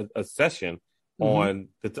do a session on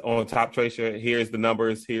Top Tracer, here's the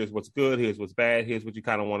numbers, here's what's good, here's what's bad, here's what you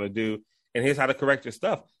kind of want to do, and here's how to correct your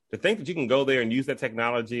stuff. To think that you can go there and use that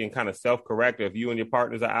technology and kind of self-correct, or if you and your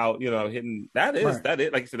partners are out, hitting, that is,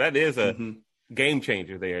 like you said, that is a game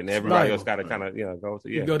changer there, and everybody else got to kind of go to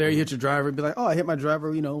You go there, you hit your driver, and be like, oh, I hit my driver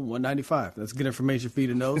 195. That's good information for you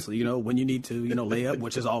to know, so when you need to lay up,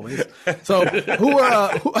 which is always. So who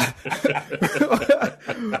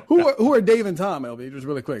are Dave and Tom, LB? Just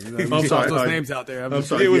really quick, I'm sorry, those names out there. I'm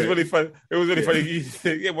sorry, it was really funny. It was really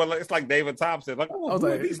funny. Well, it's like Dave and Tom said, like, who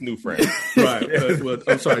are these new friends? Right.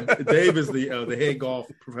 I'm sorry, Dave is the head golf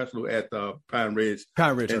professional at Pine Ridge.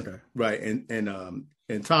 Okay. Right,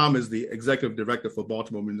 and Tom is the executive director for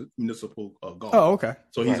Baltimore Municipal Golf. Oh, okay.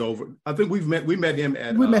 So he's over. I think we met him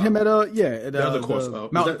at. We met him at the other course.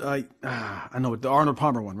 I know the Arnold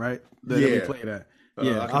Palmer one, right? That we played at.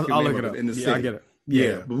 I'll look it up. In the city. I get it.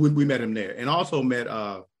 Yeah, but we met him there, and also met.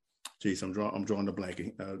 I'm drawing the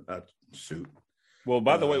blanking. Shoot. Well,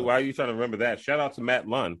 by the way, why are you trying to remember that? Shout out to Matt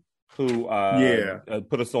Lunn, who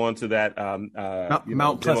put us on to that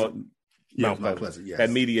Mount Pleasant. Mount Pleasant, yes. That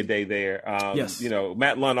media day there. Yes.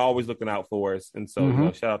 Matt Lunn always looking out for us. And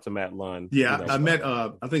so shout out to Matt Lunn. Yeah, I met,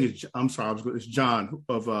 I think it's John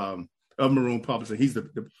of Maroon Publishing. He's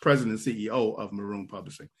the president and CEO of Maroon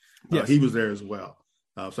Publishing. Yes. He was there as well.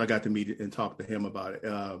 So I got to meet and talk to him about it.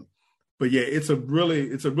 But yeah, it's a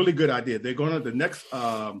really good idea. They're going to,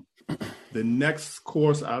 the next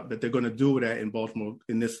course out that they're going to do it at in Baltimore,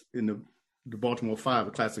 in the Baltimore 5,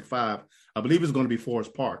 the Classic 5, I believe it's going to be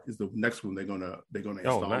Forest Park is the next one they're going to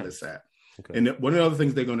install this at. Okay. And one of the other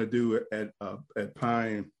things they're going to do at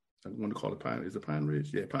Pine, I want to call it Pine. Is it Pine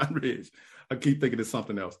Ridge? Yeah, Pine Ridge. I keep thinking it's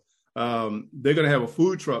something else. They're going to have a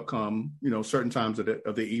food truck come, certain times of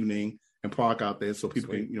the evening and park out there so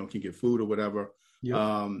people can get food or whatever. Yep.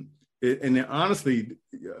 And then honestly,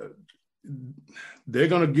 they're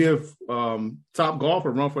going to give Top Golf a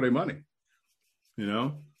run for their money,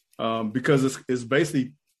 because it's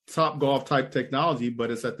basically Top Golf type technology,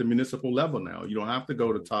 but it's at the municipal level now. You don't have to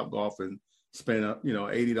go to Top Golf and spend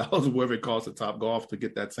 $80 or whatever it costs at Top Golf to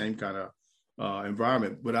get that same kind of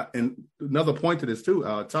environment. But and another point to this too,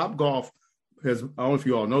 Top Golf has, I don't know if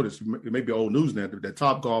you all noticed, it may be old news now, that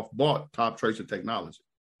Top Golf bought Top Tracer Technology.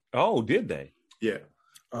 Oh, did they? Yeah.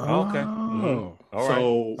 Okay. Oh, All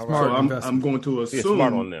So, right. so investment. I'm going to assume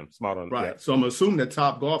Smart on them. Smart on right. yeah. So I'm assuming that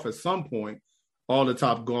Top Golf at some point, all the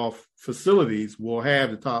Top Golf facilities will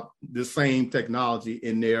have the same technology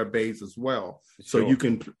in their bays as well. Sure. So you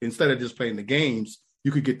can, instead of just playing the games,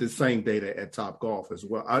 you could get the same data at Top Golf as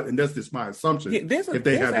well. And that's just my assumption. Yeah, if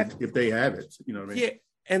they have it, you know what I mean? Yeah.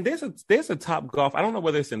 And there's a Top Golf. I don't know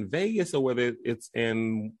whether it's in Vegas or whether it's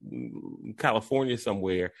in California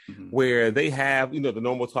somewhere, where they have, the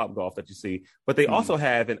normal Top Golf that you see, but they also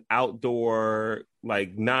have an outdoor,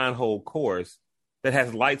 like 9-hole course that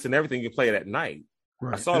has lights and everything. You play it at night.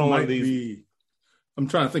 Right. I saw it on one of these. I'm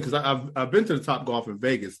trying to think, because I've been to the Top Golf in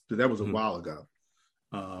Vegas. That was a while ago.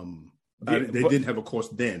 They didn't have a course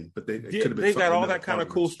then, but they could have been. They got all that kind of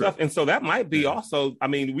cool stuff, and so that might be also. I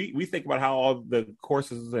mean, we think about how all the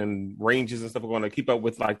courses and ranges and stuff are going to keep up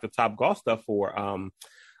with like the Top Golf stuff for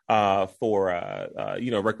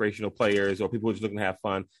recreational players or people who are just looking to have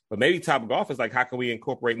fun. But maybe Top Golf is like, how can we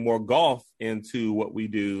incorporate more golf into what we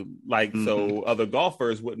do? Like, so other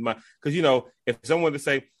golfers wouldn't mind, because if someone to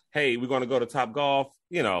say, hey, we're going to go to Top Golf,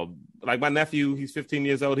 like my nephew, he's 15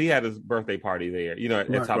 years old. He had his birthday party there,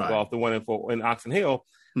 at Top Golf, the one in Oxon Hill.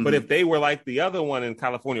 But if they were like the other one in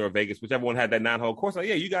California or Vegas, whichever one had that 9-hole course, like,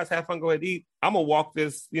 yeah, you guys have fun, go ahead and eat. I'm going to walk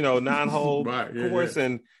this, 9-hole course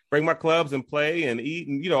and bring my clubs and play and eat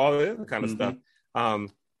and, all that kind of stuff.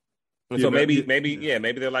 And so maybe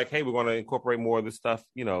they're like, hey, we're going to incorporate more of this stuff,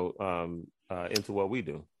 into what we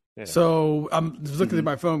do. Yeah. So I'm just looking at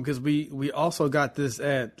my phone because we also got this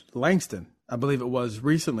at Langston, I believe it was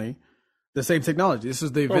recently, the same technology. This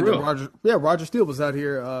is the event that Roger Steele was out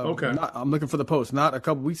here. I'm looking for the post, not a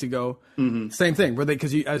couple weeks ago. Same thing, where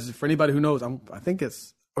for anybody who knows, I think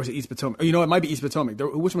it's, or is it East Potomac? It might be East Potomac.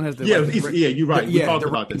 Which one has the? You're right. We talked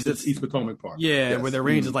about this. It's East Potomac Park. Yeah, where their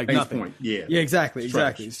range is like nothing. Point. Yeah, exactly.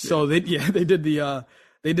 Stretch. So they did the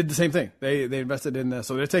same thing. They invested in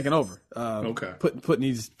so they're taking over. Putting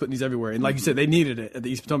these everywhere, and like you said, they needed it at the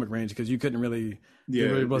East Potomac range because you couldn't really. There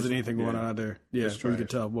really wasn't anything going on out there. Yeah, you could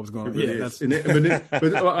tell what was going on.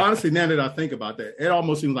 But honestly, now that I think about that, it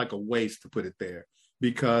almost seems like a waste to put it there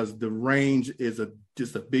because the range is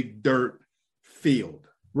just a big dirt field.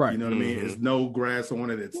 Right. You know what I mean? There's no grass on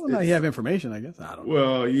it. Now you have information, I guess. I don't know.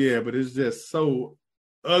 Well, yeah, but it's just so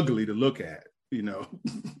ugly to look at,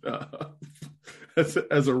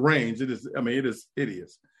 as a range. It is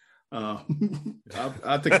hideous. I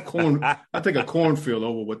take a cornfield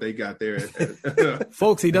over what they got there.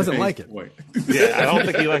 Folks, he doesn't like it. Yeah, I don't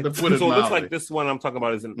think he likes it. So it looks like this one I'm talking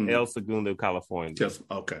about is in El Segundo, California.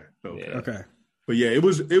 Okay. Okay. But yeah,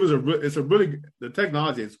 the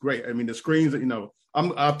technology is great. I mean, the screens,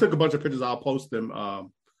 I took a bunch of pictures. I'll post them.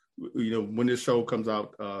 When this show comes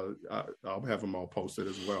out, I'll have them all posted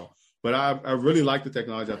as well. But I really like the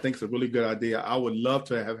technology. I think it's a really good idea. I would love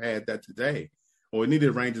to have had that today, or any of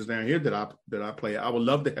the ranges down here that I play. I would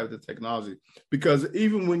love to have the technology because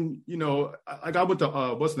even when like I went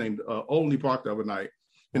to Olney Park the other night,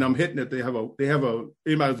 and I'm hitting it. They have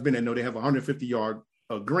anybody who's been there know they have 150-yard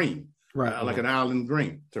green. Right, like an island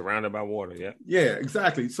green. Surrounded by water, yeah. Yeah,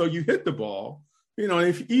 exactly. So you hit the ball,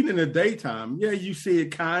 if even in the daytime, you see it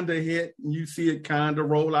kind of hit and you see it kind of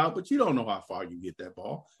roll out, but you don't know how far you get that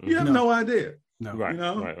ball. You have no idea. No. Right.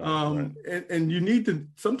 Right. And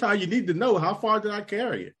sometimes you need to know how far did I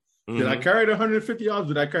carry it? Did I carry it 150 yards?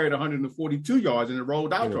 Did I carry it 142 yards and it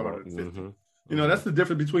rolled out to 150? That's the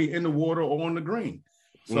difference between in the water or on the green.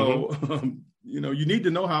 So, you need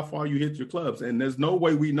to know how far you hit your clubs. And there's no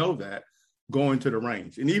way we know that going to the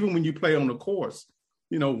range. And even when you play on the course,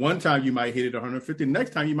 one time you might hit it 150.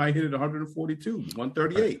 Next time you might hit it 142,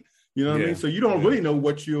 138. You know what I mean? So you don't really know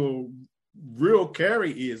what your real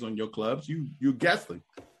carry is on your clubs. You're guessing.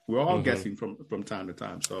 We're all guessing from time to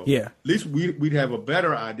time. So at least we'd have a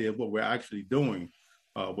better idea of what we're actually doing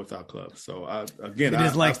with our clubs. So again, it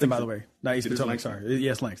is Langston, by the way, not East Potomac. Sorry,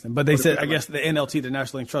 yes, Langston. But they said, I guess the NLT, the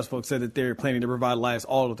National Link Trust folks, said that they're planning to revitalize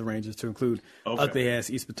all of the ranges to include ugly ass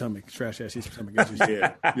East Potomac, trash ass East Potomac.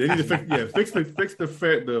 They need to fix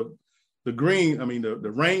the green. I mean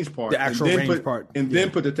the range part, the actual range part, and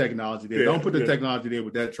then put the technology there. Don't put the technology there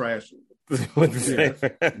with that trash. I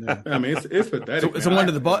mean, it's pathetic. It's a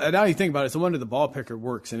wonder the ball. Now you think about it, it's a wonder the ball picker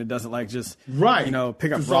works and it doesn't like just pick up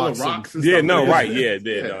rocks. It's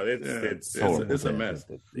a mess.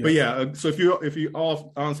 But so if you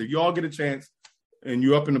all get a chance and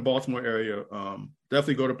you're up in the Baltimore area,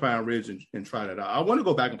 definitely go to Pine Ridge and try that out. I want to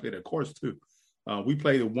go back and play that course too. We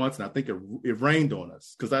played it once and I think it rained on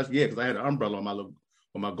us because I had an umbrella on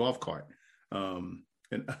my golf cart.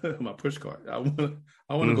 And my push cart. I want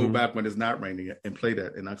to go back when it's not raining and play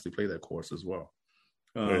that and actually play that course as well.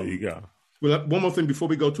 There you go. Well, one more thing before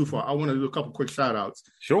we go too far, I want to do a couple quick shout outs.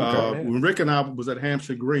 Sure. When Rick and I was at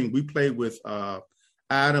Hampshire Green, we played with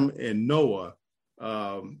Adam and Noah.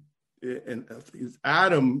 And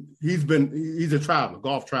Adam, he's a traveler,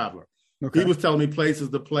 golf traveler. Okay. He was telling me places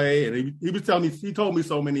to play, and he told me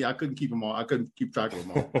so many I couldn't keep them all. I couldn't keep track of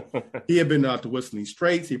them all. He had been out to Whistling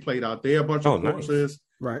Straits. He played out there a bunch of courses,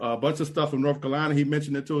 right? A bunch of stuff in North Carolina. He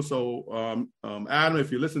mentioned it to us. So, Adam,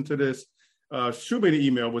 if you listen to this, shoot me an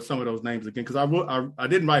email with some of those names again, because I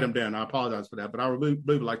didn't write them down. I apologize for that, but I really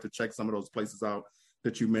would like to check some of those places out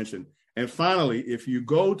that you mentioned. And finally, if you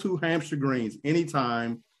go to Hampshire Greens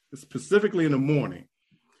anytime, specifically in the morning,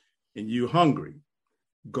 and you're hungry,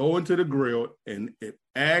 go into the grill and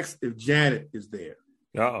ask if Janet is there.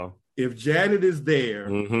 Uh-oh. If Janet is there,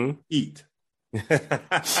 eat.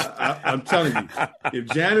 I'm telling you, if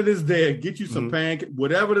Janet is there, get you some pancakes,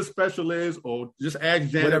 whatever the special is, or just ask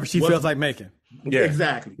Janet. Whatever she feels like making. Yeah,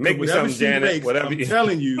 exactly. Make me something, Janet. Makes, I'm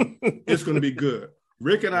telling you, it's going to be good.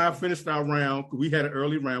 Rick and I finished our round. We had an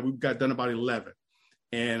early round. We got done about 11.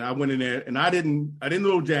 And I went in there, and I didn't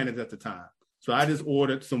know Janet at the time. So I just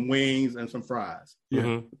ordered some wings and some fries. Yeah.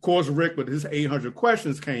 Of course, Rick, with his 800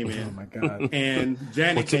 questions came in. Oh, my God. And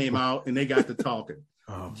Janet came out, and they got to talking.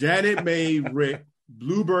 Janet made Rick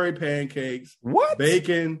blueberry pancakes,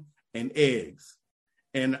 bacon, and eggs.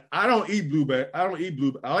 And I don't eat blueberry. I'll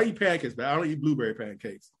eat pancakes, but I don't eat blueberry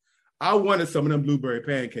pancakes. I wanted some of them blueberry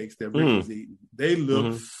pancakes that Rick was eating. They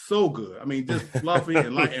looked so good. I mean, just fluffy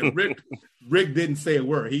and light. And Rick didn't say a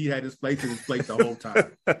word. He had his plate the whole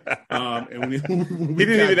time. And when he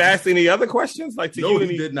didn't even ask any other questions.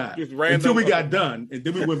 He did not. Until we got done, and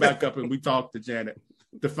then we went back up and we talked to Janet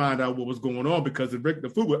to find out what was going on, because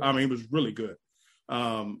the food was really good.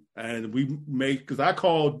 And we made, because I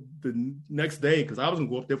called the next day because I was gonna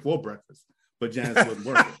go up there for breakfast, but Janet wasn't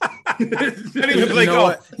working. I didn't even play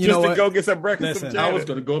golf just to go get some breakfast. Listen, I was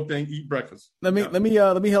going to go up there and eat breakfast. Let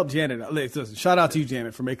me help Janet. Listen, shout out to you,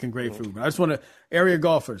 Janet, for making great food. I just want to area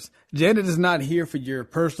golfers. Janet is not here for your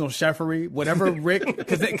personal chefery, whatever Rick.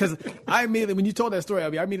 Because I immediately, when you told that story, I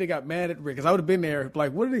immediately got mad at Rick, because I would have been there.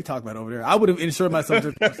 Like, what are they talking about over there? I would have insured myself.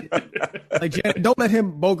 Like, Janet, don't let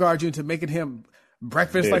him bogart you into making him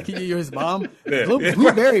breakfast like you're his mom.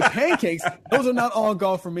 Blueberry pancakes, those are not on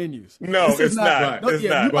golfer menus. No, it's not.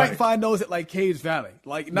 You might find those at like Caves Valley,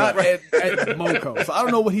 like not at Moco. So I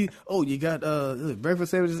don't know what you got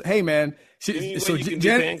breakfast sandwiches. Hey man,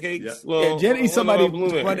 Janet needs somebody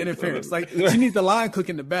to run interference. Like she needs the line cook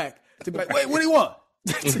in the back to be like, wait, what do you want?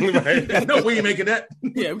 No, we ain't making that.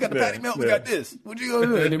 Yeah, we got the patty melt. We got this. What you gonna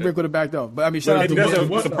do? And then Rick would have backed off. But I mean, shout out to It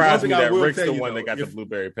doesn't surprise me that Rick's the one that got the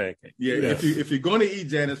blueberry pancake. Yeah, if you're going to eat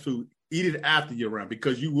Janet's food, eat it after your round,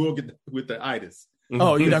 because you will get with the itis.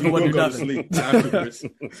 Oh, you're not going to go to sleep afterwards.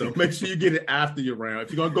 So make sure you get it after your round.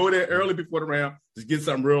 If you're going to go there early before the round, just get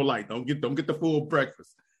something real light. Don't get the full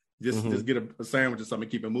breakfast. Just get a sandwich or something,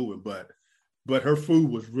 keep it moving. But her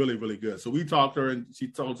food was really, really good. So we talked to her, and she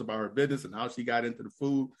told us about her business and how she got into the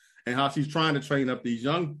food and how she's trying to train up these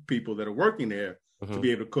young people that are working there to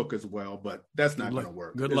be able to cook as well. But that's not going to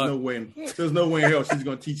work. There's no way in hell she's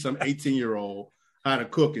going to teach some 18-year-old how to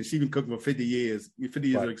cook, and she's been cooking for 50 years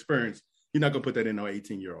of experience. You're not going to put that in no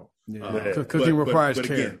 18-year-old. Cooking requires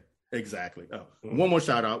care. Again, exactly. One more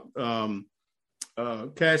shout out.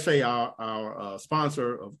 Cache, our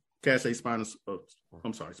sponsor of Cache Sports.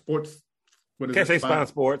 Cache Spine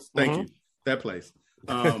Sports. Thank you. That place.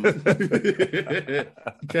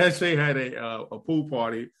 Cache had a pool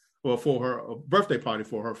party for her birthday party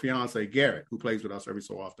for her fiance Garrett, who plays with us every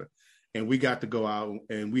so often, and we got to go out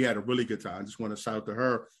and we had a really good time. Just want to shout out to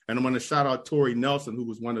her, and I'm going to shout out Tori Nelson, who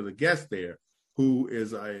was one of the guests there, who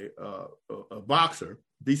is a boxer,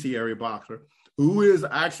 DC area boxer, who is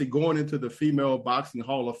actually going into the Female Boxing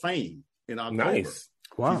Hall of Fame in October. Nice.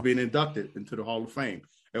 Wow. She's being inducted into the Hall of Fame.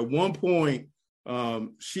 At one point,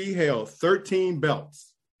 she held 13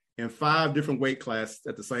 belts in 5 different weight classes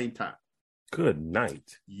at the same time. Good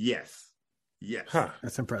night. Yes. Huh,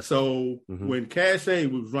 that's impressive. So when Cache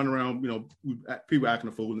was running around, people acting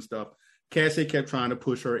a fool and stuff, Cache kept trying to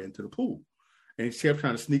push her into the pool, and she kept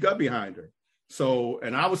trying to sneak up behind her. So,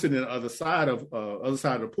 and I was sitting on the other side of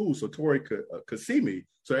the pool, so Tori could see me.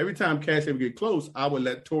 So every time Cache would get close, I would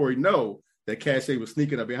let Tori know that Cache was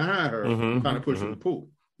sneaking up behind her, trying to push her in the pool.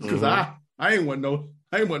 Because I ain't want no smoke.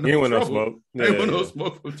 I ain't want no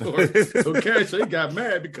smoke from Tori. So Cache got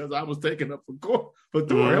mad because I was taking up for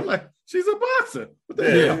Tori. I'm like, she's a boxer.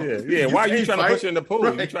 Yeah. Why are you trying to push her in the pool?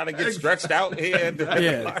 Right. You trying to get stretched out here?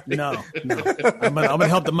 No. I'm gonna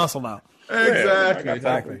help the muscle now. Exactly.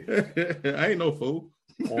 I ain't no fool.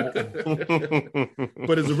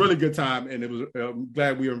 But it's a really good time, and it was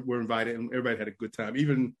glad we were invited, and everybody had a good time.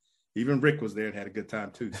 Even Rick was there and had a good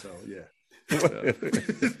time too. So yeah.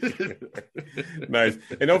 Nice.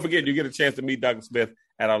 And don't forget, you get a chance to meet Dr. Smith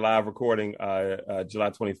at our live recording July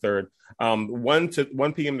 23rd,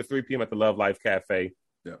 1 p.m. to 3 p.m. at the Love Life Cafe.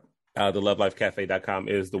 Yeah. The lovelifecafe.com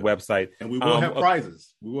is the website. And we will have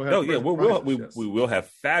prizes. We will have we will have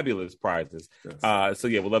fabulous prizes. Yes. So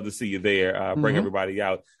we'd love to see you there. Bring everybody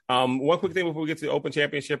out. One quick thing before we get to the Open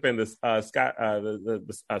Championship and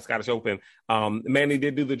the Scottish Open. Manny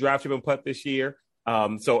did do the drive, chip, and putt this year.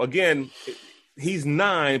 So again, he's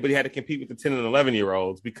 9, but he had to compete with the 10 and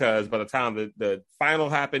 11-year-olds because by the time the final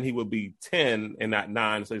happened, he would be 10 and not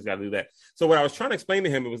 9. So he's got to do that. So what I was trying to explain to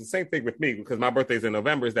him, it was the same thing with me because my birthday's in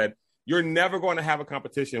November, is that you're never going to have a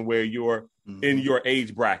competition where you're in your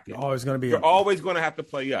age bracket. You're always going to have to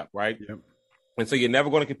play up, right? Yep. And so you're never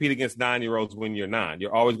going to compete against 9-year-olds when you're 9.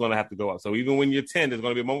 You're always going to have to go up. So even when you're 10, there's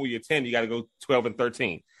going to be a moment where you're 10, you got to go 12 and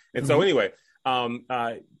 13. And so anyway,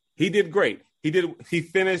 he did great. He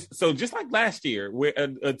finished. So just like last year,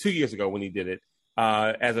 2 years ago when he did it,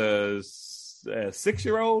 as a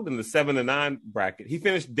 6-year-old in the 7 to 9 bracket, he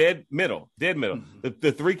finished dead middle.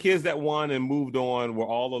 The 3 kids that won and moved on were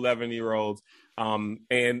all 11-year-olds. And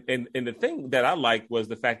the thing that I liked was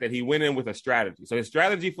the fact that he went in with a strategy. So his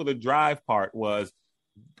strategy for the drive part was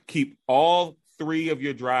keep all 3 of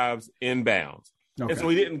your drives in bounds. Okay. And so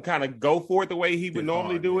he didn't kind of go for it the way he would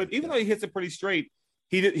normally do it, even though he hits it pretty straight.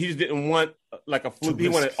 He just didn't want like a fluke. He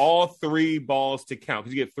wanted all 3 balls to count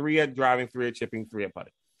because you get 3 at driving, 3 at chipping, 3 at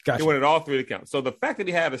putting. Gotcha. He wanted all 3 to count. So the fact that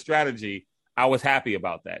he had a strategy, I was happy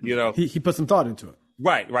about that. You know, he put some thought into it.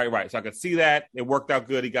 Right. So I could see that it worked out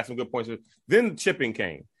good. He got some good points. Then chipping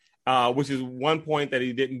came, which is one point that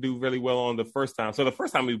he didn't do really well on the first time. So the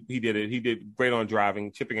first time he did it, he did great on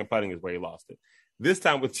driving. Chipping and putting is where he lost it. This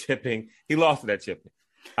time with chipping, he lost it at chipping.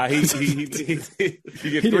 He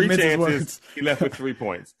get 3 chances. He left with 3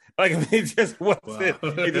 points. Like it just wasn't.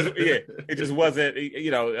 Wow. It just wasn't.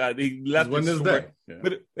 He left.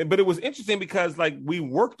 But it was interesting because like we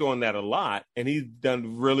worked on that a lot, and he's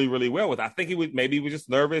done really, really well with it. I think he was just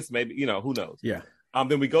nervous. Maybe who knows? Yeah.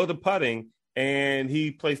 Then we go to putting, and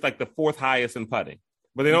he placed like the 4th highest in putting,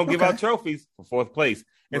 but they don't give out trophies for 4th place.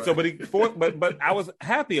 And so, but I was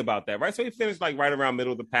happy about that, right? So he finished like right around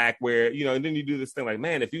middle of the pack where, and then you do this thing like,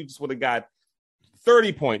 man, if you just would have got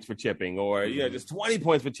 30 points for chipping or, just 20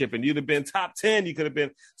 points for chipping, you'd have been top 10. You could have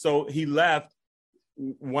been. So he left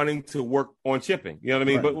wanting to work on chipping. You know what I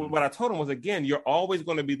mean? Right. But what I told him was, again, you're always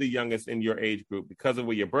going to be the youngest in your age group because of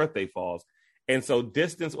where your birthday falls. And so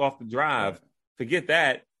distance off the drive, forget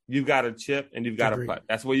that. You've got to chip and you've got to putt.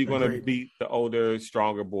 That's where you're going to beat the older,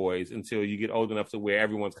 stronger boys until you get old enough to where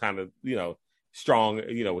everyone's kind of, strong,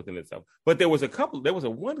 within itself. But there was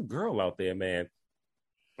one girl out there, man.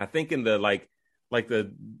 I think in the like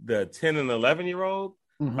the 10 and 11-year-old,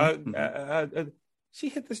 she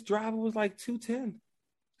hit this drive. It was like 210.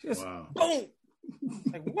 Just boom.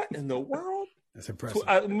 Like what in the world? That's impressive.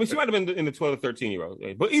 She might have been in the 12 or 13-year-old.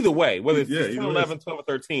 But either way, whether it's 10, 11, 12, or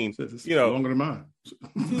 13, longer than mine.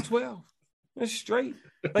 212. That's straight.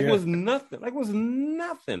 It was nothing.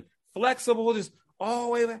 Flexible, just all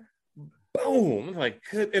the way back. Boom. Like,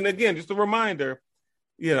 and again, just a reminder,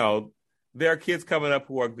 there are kids coming up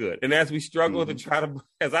who are good. And as we struggle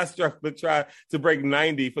as I struggle to try to break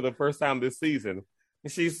 90 for the first time this season,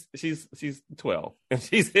 she's 12 and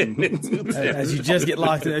she's hitting it. As you just get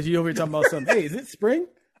locked in, as you over here talking about something. Hey, is it spring?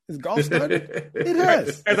 Is golf started? It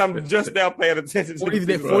has. As I'm just now paying attention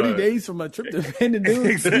to 40 days from a trip to Bandon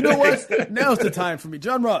Dunes. Exactly. You know what? Now's the time for me.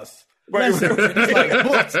 John Ross. Right. You're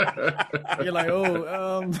like,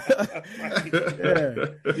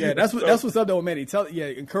 yeah. That's what's up though, Manny.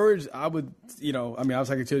 Encourage. I would, I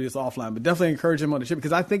can tell you this offline, but definitely encourage him on the trip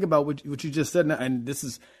because I think about what you just said, and this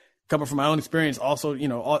is coming from my own experience. Also,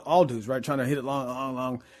 all dudes, right, trying to hit it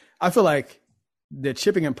long. I feel like the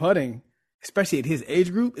chipping and putting, especially at his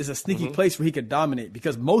age group, is a sneaky place where he could dominate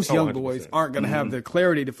because most young boys aren't going to have the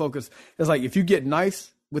clarity to focus. It's like if you get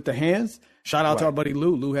nice with the hands. Shout out to our buddy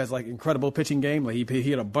Lou. Lou has like incredible pitching game. Like he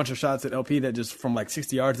hit a bunch of shots at LP that just from like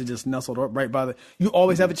 60 yards, it just nestled up right by you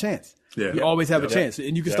always have a chance. Yeah. You always have a chance,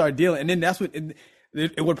 and you can start dealing. And then that's what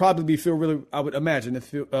it would probably feel really. I would imagine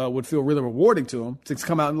it would feel really rewarding to him to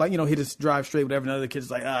come out and hit his drive straight. Whatever. And other kids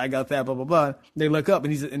like, I got that. Blah blah blah. They look up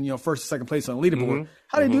and he's in first or second place on the leaderboard.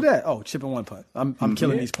 How do they do that? Oh, chipping one putt. I'm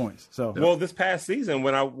killing these points. So well, this past season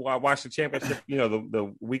when I watched the championship,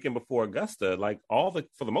 the weekend before Augusta,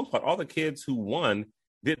 for the most part, all the kids who won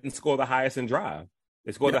didn't score the highest in drive.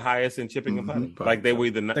 They scored the highest in chipping and putting. Like they were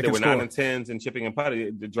they were 9 and 10s in chipping and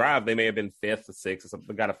putting. The drive, they may have been 5th or 6th or something.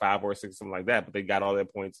 They got a 5 or a 6, something like that. But they got all their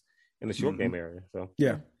points in the short game area. So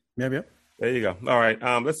yeah. There you go. All right.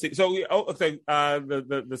 Let's see. So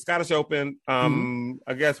the Scottish Open.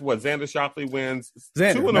 I guess what Xander Schauffele wins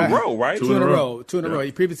 2 in a row, right? 2 in a row. 2 in a row.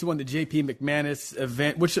 He previously won the JP McManus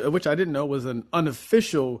event, which I didn't know was an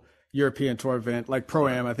unofficial European Tour event, like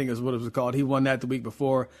Pro-Am, I think is what it was called. He won that the week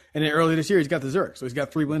before. And then earlier this year, he's got the Zurich. So he's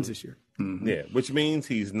got 3 wins this year. Yeah, which means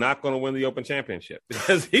he's not going to win the Open Championship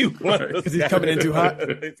because he won. Because he's coming in too hot.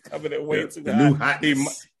 He's coming in way too hot.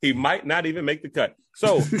 He might not even make the cut.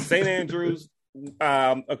 So St. Andrews,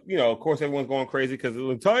 of course, everyone's going crazy because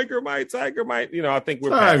Tiger might. I think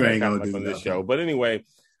we're past that on this show. But anyway,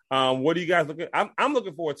 what are you guys looking? I'm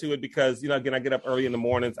looking forward to it because again, I get up early in the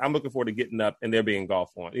mornings. I'm looking forward to getting up and there being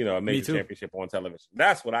golf on, a major championship on television.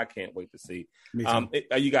 That's what I can't wait to see.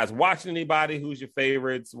 Are you guys watching anybody? Who's your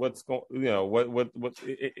favorites? What's going? What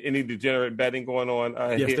any degenerate betting going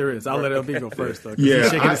on? Yes, there is. I'll let LB go first though. Yeah,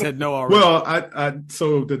 shaking his head no already. Well,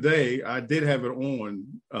 so today I did have it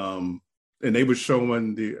on, and they were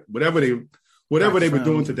showing whatever they were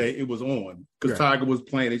doing today. It was on because Tiger was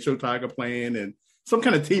playing. They showed Tiger playing and some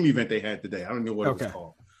kind of team event they had today. I don't know what it was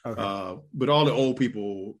called. Okay. But all the old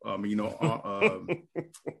people,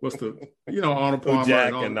 what's the, Arnold Palmer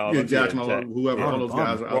Jack and all Jack and all whoever, all those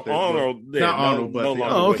guys are out there. Arnold, not Arnold, but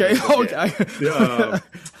okay.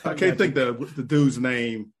 I can't think the dude's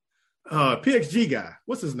name. PXG guy.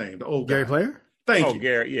 What's his name? The old guy. Gary Player. Thank you.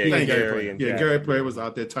 Gary. Yeah, Gary. Gary Player was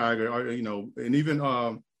out there. Tiger. And even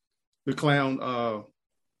the clown.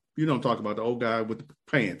 You don't talk about the old guy with the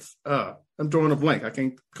pants. I'm drawing a blank. I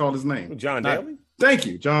can't call his name. John Daly? Thank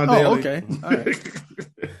you, John Daly. Oh, okay. All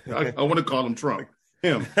right. I want to call him Trump.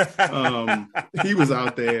 Him. He was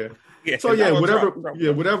out there. Yeah, so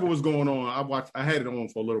whatever was going on, I had it on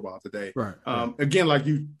for a little while today. Right. Again, like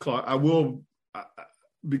you, Clark, I will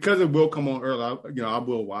because it will come on early. I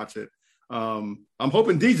will watch it. I'm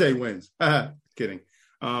hoping DJ wins. Kidding.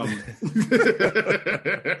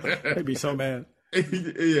 They'd be so mad. Yeah,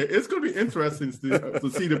 it's going to be interesting to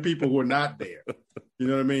see the people who are not there. You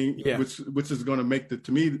know what I mean? Yeah. Which is going to make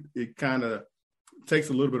to me, it kind of takes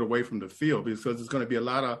a little bit away from the field because it's going to be a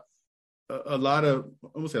lot of, I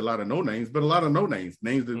won't say a lot of no names, but a lot of no names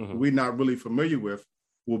that we're not really familiar with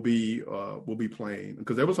will be playing.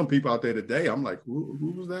 Because there were some people out there today. I'm like,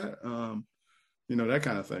 who was that? That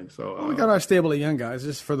kind of thing. So we got our stable of young guys.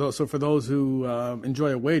 Just for those who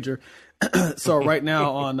enjoy a wager. So right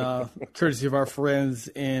now on courtesy of our friends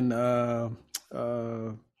in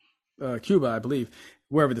Cuba, I believe,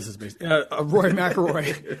 wherever this is based, Rory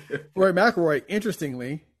McIlroy,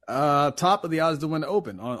 interestingly, top of the odds to win the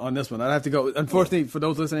Open on this one. I'd have to go. Unfortunately, for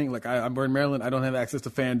those listening, like I'm in Maryland, I don't have access to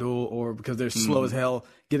FanDuel or because they're slow as hell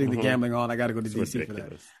getting the gambling on. I got to go to DC for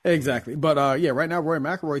that. Exactly. But right now Rory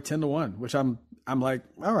McIlroy 10-1, which I'm like,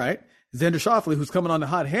 all right. Xander Schauffele, who's coming on the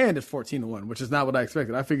hot hand, is 14-1, which is not what I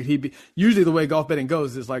expected. I figured he'd be. Usually, the way golf betting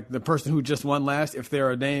goes is like the person who just won last. If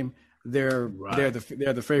they're a name, they're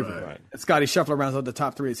the favorite. Right. And Scotty Scheffler rounds out the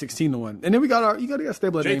top 3 at 16-1, and then we got you got a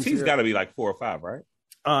stable of names. JT's got to be like 4 or 5, right?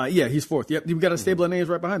 Yeah, he's 4th. Yep, we got a stable of names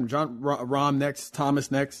right behind him. John Rahm next,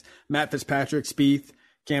 Thomas next, Matt Fitzpatrick, Spieth,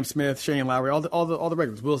 Cam Smith, Shane Lowry, all the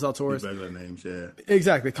regulars. Will Zalatoris. Regular names, yeah.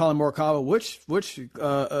 Exactly. Colin Morikawa, which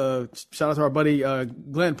shout out to our buddy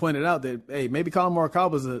Glenn pointed out that maybe Colin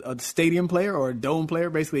Morikawa was a stadium player or a dome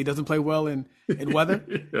player. Basically, he doesn't play well in weather.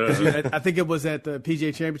 I think it was at the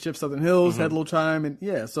PGA Championship, Southern Hills had a little time,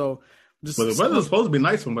 and so. But the weather's supposed to be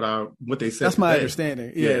nice from what they said. That's today. my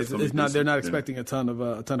understanding. Yeah, it's not. They're not decent. expecting a ton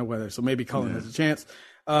of weather, so maybe Colin has a chance.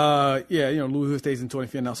 Louis stays in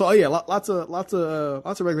 25th now. So lots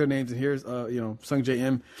of regular names in here. Sung J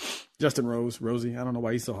M, Justin Rosie. I don't know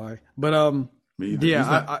why he's so high, but I'm on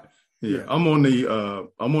the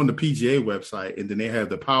PGA website, and then they have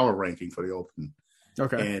the power ranking for the Open.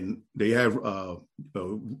 Okay, and they have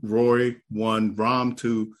Rory 1, Rahm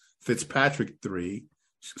 2, Fitzpatrick 3,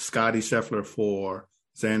 Scotty Scheffler 4,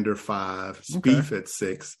 Xander 5, Spieth at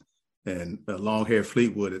 6, and long-haired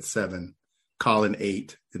Fleetwood at 7, Colin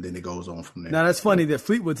 8, and then it goes on from there. Now, that's funny that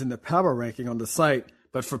Fleetwood's in the power ranking on the site,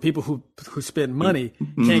 but for people who spend money,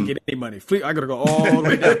 can't get any money. I got to go all the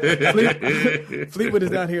way down. Fleetwood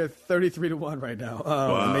is down here 33-1 right now.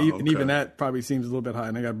 And even that probably seems a little bit high.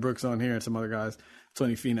 And I got Brooks on here and some other guys,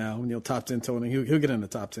 Tony Finau, top 10 Tony. He'll get in the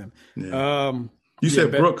top 10. Yeah. You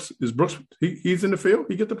said Brooks. Is Brooks? He's in the field.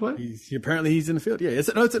 He get to play. Apparently he's in the field. Yeah, it's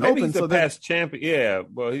an Maybe open. He's a past champion. Yeah,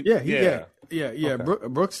 well, yeah. Okay.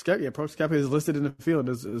 Brooks Koepka is listed in the field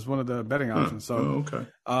as one of the betting options. So,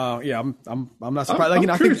 I'm not surprised.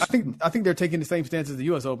 I think they're taking the same stance as the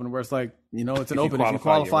U.S. Open, where it's like, it's an open. If you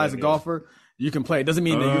qualify as a golfer, you can play. It doesn't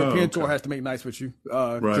mean the European Tour has to make nice with you.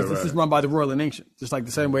 This is run by the Royal and Ancient, just like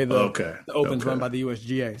the same way the Open's run by the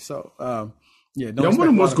USGA. So, I'm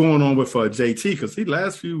wondering what's going on with JT, because he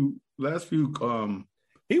last few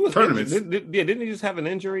he was tournaments. Didn't he just have an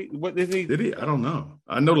injury? What did he? Did he? I don't know.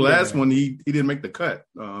 I know the last one he didn't make the cut.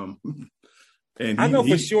 And I know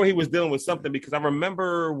for sure he was dealing with something, because I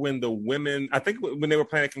remember when the women, I think when they were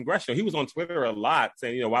playing at Congressional, he was on Twitter a lot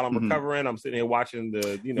saying, while I'm recovering, I'm sitting here watching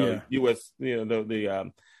the, U.S.,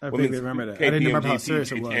 the I women's remember that. KPMG I didn't remember how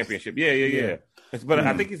serious it was. Championship. Yeah. But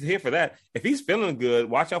I think he's here for that. If he's feeling good,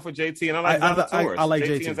 watch out for JT. And I like Zalatoris. I like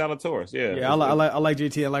JT and Zalatoris. Yeah. I like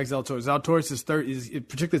JT. I like Zalatoris. Zalatoris is third.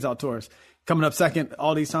 Particularly Zalatoris coming up second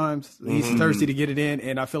all these times. He's thirsty to get it in,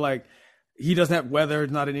 and I feel like he doesn't have weather.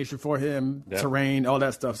 It's not an issue for him. Yep. Terrain, all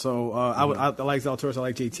that stuff. So I like Zalatoris. I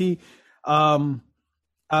like JT.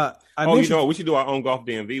 We should do our own golf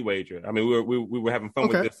DMV wager. I mean, we were having fun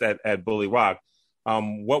with this at Bully Rock.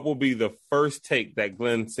 What will be the first take that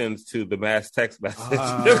Glenn sends to the mass text message?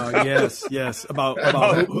 Yes.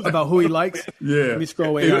 About who he likes. Yeah. Let me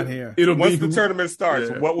scroll way down here. Once the tournament starts,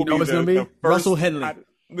 what will be the first? Russell Henley.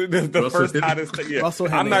 The first hottest. Yeah. Russell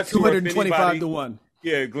Henley. I'm not sure 225 to 1.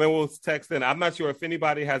 Yeah, Glenn will text in. I'm not sure if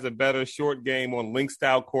anybody has a better short game on link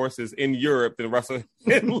style courses in Europe than Russell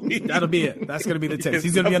Henley. That'll be it. That's going to be the text.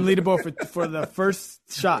 He's going to be on the leaderboard for the first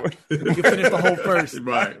shot. He can finish the whole first.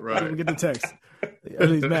 Right. We'll get the text.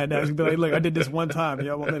 He's mad now. He's be like, look, I did this one time.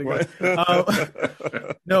 Y'all won't let it go.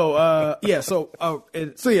 So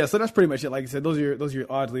that's pretty much it. Like I said, those are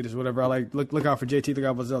your odds leaders, whatever. I like look out for JT, look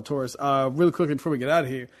out for Zalatoris. Really quickly before we get out of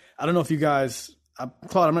here, I don't know if you guys,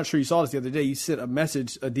 Claude, I'm not sure you saw this the other day. You sent a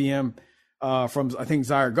DM from I think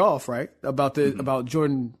Zaire Golf, right, about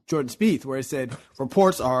Jordan Spieth, where it said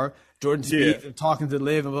reports are Jordan Spieth talking to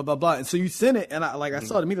Liv and blah blah blah. And so you sent it, and I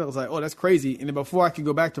saw it immediately. I was like, oh, that's crazy. And then before I could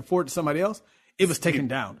go back to forward to somebody else, it was taken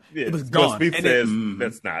down. Yeah. It was gone. Spieth says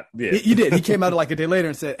that's not. Yeah. He did. He came out like a day later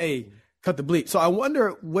and said, hey, cut the bleep. So I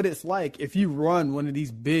wonder what it's like if you run one of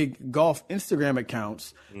these big golf Instagram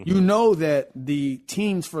accounts. You know that the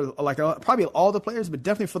teams for probably all the players, but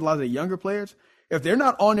definitely for a lot of the younger players, if they're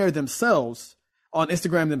not on there themselves, on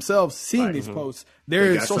Instagram themselves, seeing these posts,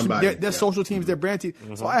 they're social teams, they're brand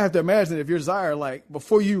teams. So I have to imagine if you're Zaire, like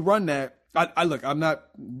before you run that, I'm not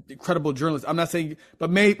a credible journalist. I'm not saying, but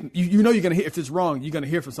maybe you're gonna hear if it's wrong. You're gonna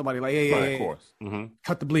hear from somebody like, hey, of course,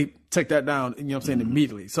 cut the bleep, take that down. And, what I'm saying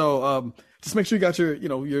immediately. So just make sure you got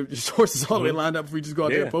your sources all the way lined up before you just go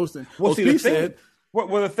out there posting. Well,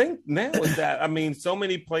 the thing now is that so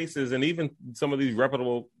many places and even some of these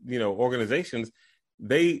reputable organizations,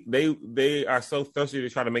 they are so thirsty to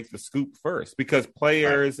try to make the scoop first because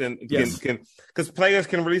players players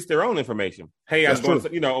can release their own information. Hey, I'm going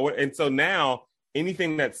to, and so now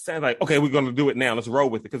anything that says like, okay, we're going to do it now, let's roll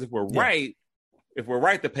with it. Because if we're right,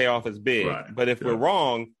 the payoff is big. Right. But if we're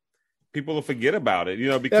wrong, people will forget about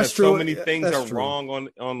it, because so many things are wrong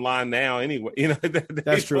online now anyway.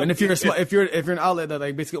 That's true. And if you're an outlet that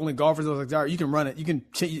like basically only golfers are, you can run it. You can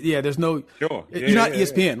there's no sure. You're not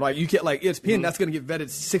ESPN, right? You can't like ESPN. That's going to get vetted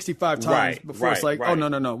 65 times before it's like, oh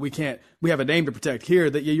no, we can't. We have a name to protect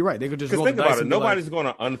here. That you're right. They could just roll think the dice about it. Nobody's going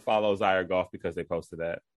to unfollow Zaire Golf because they posted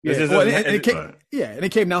that. And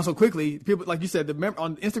it came down so quickly. People, like you said,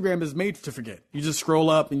 on Instagram is made to forget. You just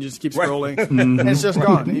scroll up and you just keep scrolling, and it's just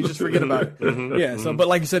gone. And you just forget about it. So, but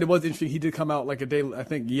like you said, it was interesting. He did come out like a day, I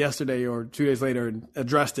think yesterday or 2 days later, and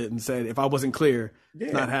addressed it and said, "If I wasn't clear,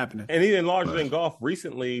 it's not happening." And even larger than golf,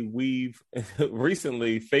 recently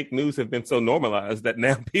fake news have been so normalized that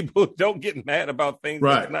now people don't get mad about things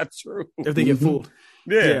that's not true if they get fooled.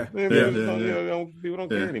 People don't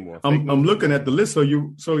care anymore. I'm looking at the list. Like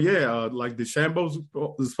DeChambeau's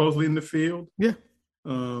is supposedly in the field. Yeah.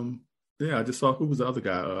 I just saw who was the other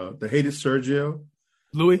guy. The hated Sergio.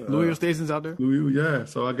 Louis Oosthuizen's out there. Louis,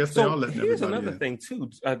 so I guess they all letting everybody in. Here's another thing too.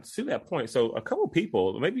 To that point, so a couple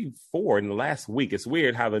people, maybe 4 in the last week. It's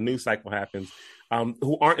weird how the news cycle happens.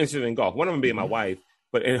 Who aren't interested in golf. One of them being my wife,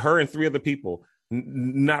 but her and 3 other people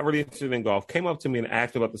not really interested in golf came up to me and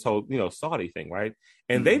asked about this whole Saudi thing, right?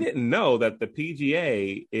 And they didn't know that the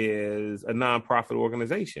PGA is a nonprofit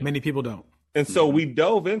organization. Many people don't. And so we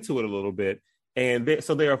dove into it a little bit, and they're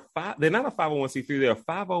not a 501c3, they're a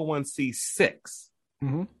 501c6.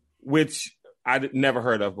 Which I'd never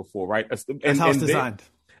heard of before, right? That's how it's designed.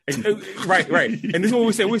 Right. And this is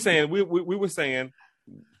what we're saying. We were saying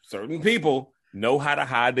certain people know how to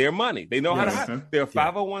hide their money. They know how to hide. They're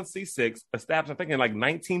 501c6 established, I think, in like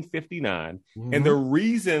 1959. Mm-hmm. And the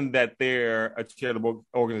reason that they're a charitable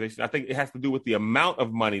organization, I think it has to do with the amount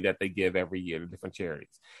of money that they give every year to different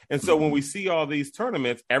charities. And so when we see all these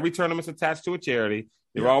tournaments, every tournament's attached to a charity.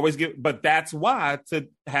 They're always but that's why to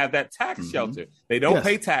have that tax shelter. They don't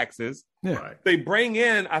pay taxes. Yeah. Right. They bring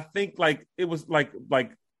in, I think, like it was like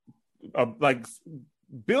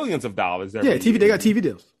billions of dollars every year. They got TV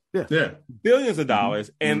deals. Yeah. Billions of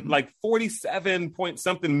dollars, and like 47 point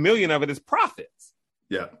something million of it is profits.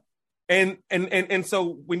 Yeah. And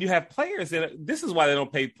so when you have players in it, this is why they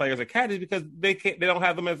don't pay players at caddies, because they don't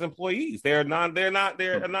have them as employees. They're a nonprofit.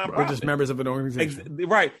 They're just members of an organization.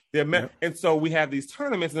 Right. And so we have these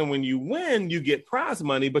tournaments, and when you win, you get prize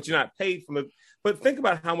money, but you're not paid from it. But think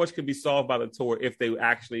about how much could be solved by the tour if they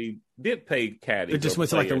actually did pay caddies. It just went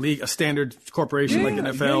to like a league, a standard corporation like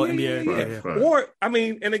NFL, NBA. Right. Or, I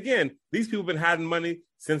mean, and again, these people have been hiding money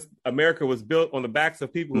since America was built on the backs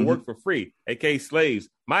of people who work for free, aka slaves,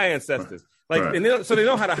 my ancestors. So they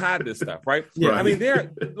know how to hide this stuff, right? Yeah. I mean,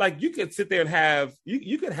 they're like, you could sit there and have,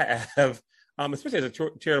 you could have, especially as a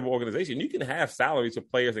charitable organization, you can have salaries for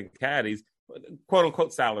players and caddies, quote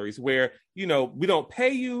unquote salaries, where, we don't pay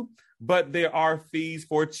you, but there are fees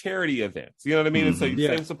for charity events. You know what I mean? And so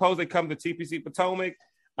you suppose they come to TPC Potomac,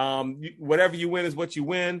 whatever you win is what you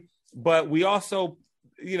win. But we also,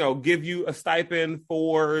 give you a stipend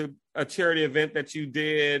for a charity event that you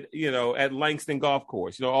did, at Langston Golf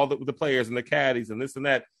Course, all the players and the caddies and this and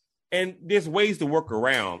that. And there's ways to work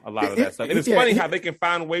around a lot of that stuff. And it's funny how they can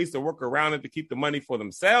find ways to work around it to keep the money for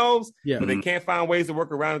themselves, but they can't find ways to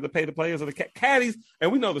work around it to pay the players or the caddies.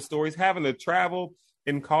 And we know the stories, having to travel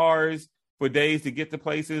in cars for days to get to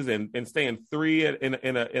places and staying 3 in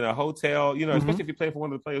a hotel, especially if you play for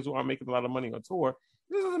one of the players who aren't making a lot of money on tour.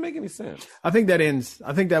 This doesn't make any sense. I think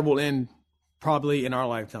that will end probably in our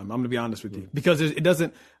lifetime. I'm going to be honest with you, because it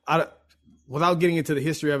doesn't, without getting into the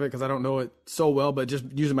history of it, because I don't know it so well, but just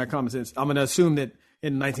using my common sense, I'm going to assume that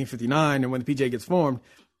in 1959 and when the PGA gets formed,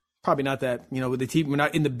 probably not that, with the TV, we're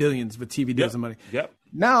not in the billions with TV deals and money. Yep.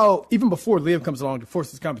 Now, even before LIV comes along to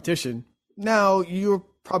force this competition, now you're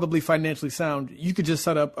probably financially sound. You could just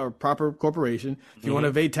set up a proper corporation. If you want to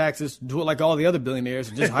evade taxes, do it like all the other billionaires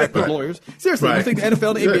and just hire lawyers. Seriously, you think the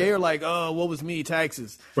NFL and the NBA are like, oh, what was me,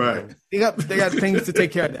 taxes? Right. They got things to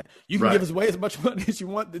take care of that. You can give us away as much money as you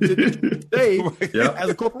want to stay as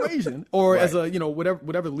a corporation or as a,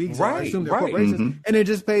 whatever leagues are. I assume they're corporations. And then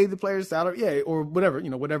just pay the players' salary, or whatever,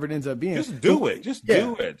 whatever it ends up being. Just do it. Just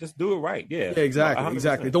do it. Just do it right. Yeah, exactly. 100%.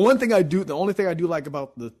 Exactly. The only thing I do like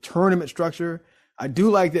about the tournament structure, I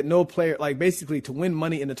do like that no player, like basically to win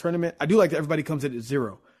money in the tournament, I do like that everybody comes in at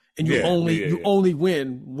 0. And you only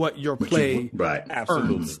win what your play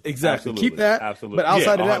Absolutely. earns. Exactly. Keep that. Absolutely. But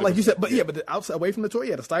outside of that, like you said, but the outside away from the tour,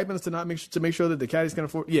 the stipends to make sure that the caddies can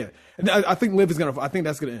afford. Yeah. And I think LIV is I think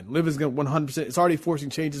that's going to end. LIV is going to 100%. It's already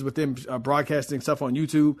forcing changes with them broadcasting stuff on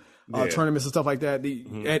YouTube, tournaments and stuff like that.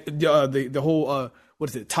 The whole,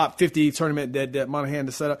 top 50 tournament that Monahan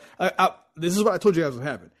has set up. This is what I told you guys would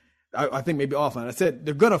happen. I think maybe offline. I said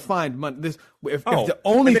they're gonna find money. If the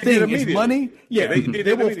only thing is money,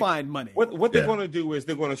 they will find money. What they're going to do is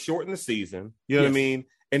they're going to shorten the season. You know what I mean?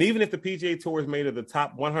 And even if the PGA Tour is made of the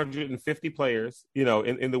top 150 players,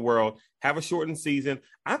 in the world, have a shortened season,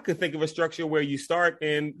 I could think of a structure where you start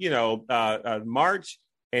in, March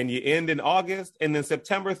and you end in August, and then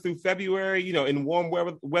September through February, in warm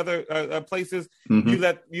weather places, you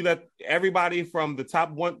let everybody from the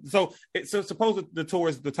top one. So suppose the tour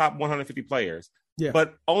is the top 150 players,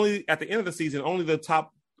 but only at the end of the season, only the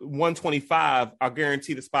top 125 are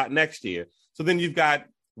guaranteed a spot next year. So then you've got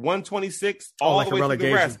 126 all the way to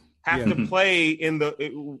the rest. Have to play in the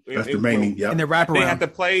remaining. In the wraparound. They have to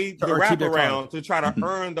play the wraparound to try to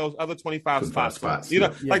earn those other 25 spots.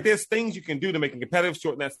 Like there's things you can do to make it competitive,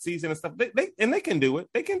 shorten that season and stuff. They can do it.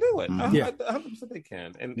 They can do it. 100% they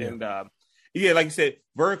can. And like you said,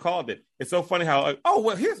 Vern called it. It's so funny how,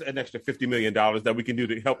 here's an extra $50 million that we can do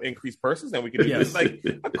to help increase purses, and we can do this. Like,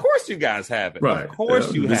 of course you guys have it. Right. Of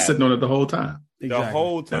course you have been sitting on it the whole time. Exactly. The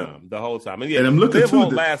whole time. And I'm looking LIV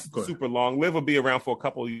won't last super long. LIV will be around for a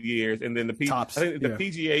couple of years, and then the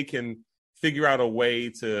PGA can figure out a way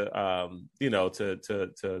to treat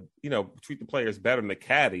the players better and the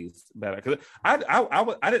caddies better. Because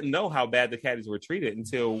I didn't know how bad the caddies were treated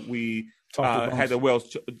until we had the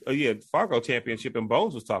Wells Fargo Championship, and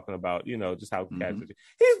Bones was talking about just how caddies.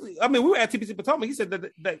 We were at TPC Potomac. He said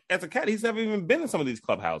that as a caddy, he's never even been in some of these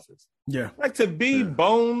clubhouses. Yeah, like to be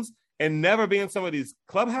Bones and never be in some of these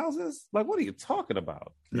clubhouses? Like, what are you talking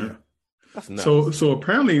about? Yeah. That's nuts. So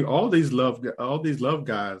apparently all these love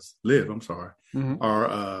guys are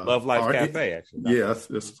Love Life Cafe, actually. Yeah,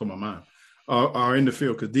 that's on my mind. Are in the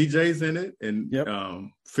field because DJ's in it and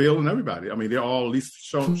Phil and everybody. I mean, they're all at least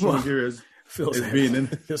shown here as being in.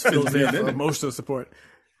 Phil's there for emotional support.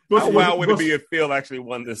 How wild would it be if Phil actually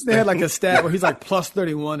won this thing? They had like a stat where he's like plus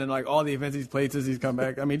 31 in like all the events he's played since he's come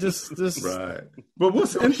back. I mean, just right. But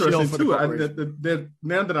what's interesting too,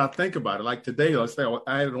 now that I think about it, like today, let's say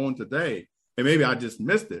I had it on today, and maybe I just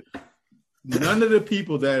missed it. None of the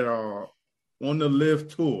people that are on the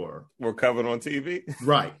Live tour were covered on TV,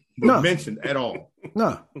 right? Were mentioned at all.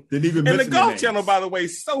 No, didn't even. And mention the Golf Channel, by the way,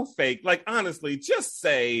 is so fake. Like honestly, just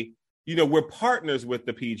say. We're partners with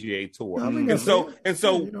the PGA Tour. And so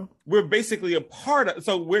we're basically a part of,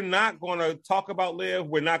 so we're not going to talk about Live.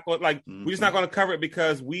 We're not going we're just not going to cover it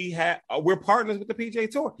because we're partners with the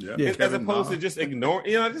PGA Tour. Yeah. As opposed to just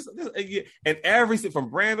ignoring, and everything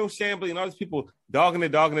from Brandel Chambly and all these people dogging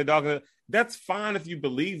it. That's fine if you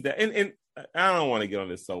believe that. And I don't want to get on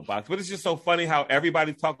this soapbox, but it's just so funny how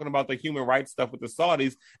everybody's talking about the human rights stuff with the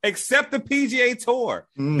Saudis, except the PGA Tour.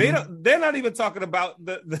 They're not even talking about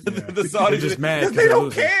the Saudis. They're just mad. They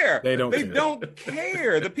don't care. They don't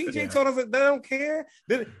care. The PGA Tour doesn't. They don't care.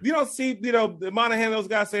 You don't see, Monahan, those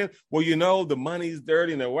guys saying, "Well, the money's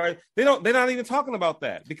dirty and they're white." They're not even talking about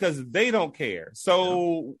that because they don't care.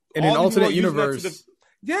 So in an alternate universe.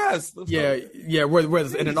 Yes. Yeah.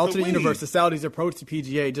 Whereas in an alternate universe, the Saudis approach the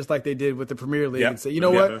PGA just like they did with the Premier League and say, you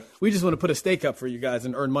know what, we just want to put a stake up for you guys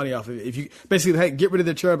and earn money off of it. If you basically get rid of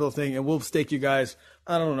the charitable thing and we'll stake you guys,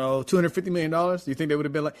 I don't know, $250 million. Do you think they would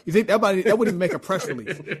have been like? You think that wouldn't even make a press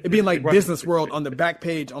release? It'd be in like Business World on the back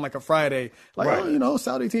page on like a Friday,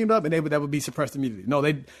 Saudi teamed up, and that would be suppressed immediately. No,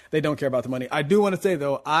 they don't care about the money. I do want to say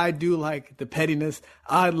though, I do like the pettiness.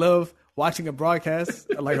 I love watching a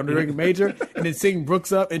broadcast like on the Ring Major and then seeing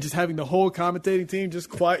Brooks up and just having the whole commentating team just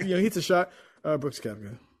quiet. He hits a shot. Brooks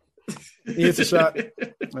Koepka. He hits a shot.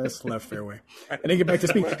 That's left fairway. And they get back to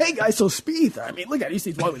Spieth. Hey guys, so Spieth. I mean, look at it. You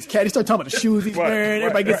see his cat. He starts talking about the shoes he's wearing.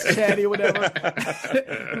 Everybody gets chatty or whatever.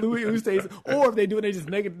 Louis Oosthuizen. Or if they do it, they just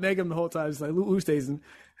neg him the whole time. It's like Louis Oosthuizen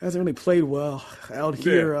hasn't really played well out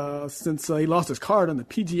here since he lost his card on the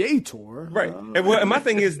PGA Tour. Right. And my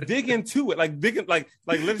thing is dig into it. Like literally.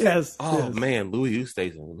 Yes. Man, Louis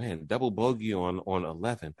Oosthuizen, man, double bogey on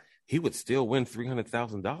 11. He would still win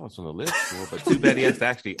 $300,000 on the Live Tour, but too bad he has to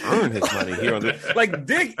actually earn his money here on the. Like,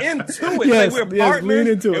 dig into it. Yes, we're partners,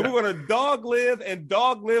 into and we're going to dog Live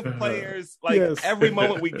players every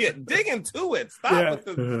moment we get. Dig into it. Stop with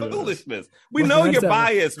the foolishness. We know your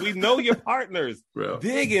bias. We know your partners.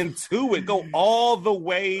 Dig into it. Go all the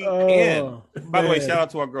way in. By the way, shout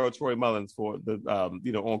out to our girl Troy Mullins for the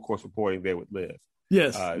on-course reporting there with Liv.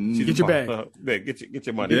 Yes, get your bag. Get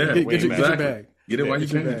your money. Yeah, get your bag. Get it while you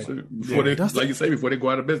can. Before they go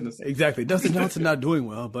out of business. Exactly. Dustin Johnson not doing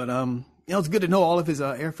well, but it's good to know all of his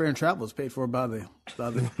airfare and travel is paid for by the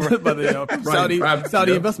Saudi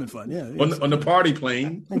investment fund. Yeah, on the party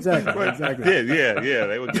plane. Exactly. Yeah.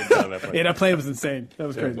 They would get down that plane. Yeah, that plane was insane. That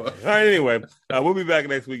was crazy. All right. Anyway, we'll be back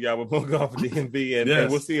next week, y'all. We're going to go off DMV, and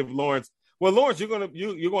we'll see if Lawrence. Well, Lawrence, you're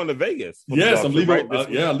going to Vegas. Yes, I'm leaving.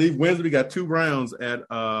 I leave Wednesday. We got 2 rounds at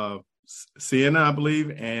Siena, I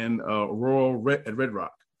believe, and Royal at Red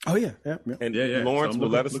Rock. Oh yeah. And Lawrence will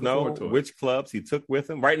let us know which clubs he took with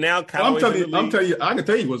him. Right now, I'm telling you, I can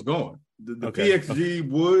tell you what's going. The PXG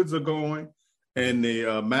Woods are going, and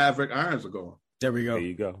the Maverick Irons are going. There we go. There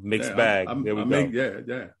you go. Mixed bag. There we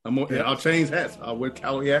go. I'll change hats. I'll wear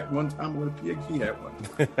Cali hat one time. I'll wear a PXG hat one.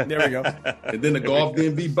 There we go. And then the Golf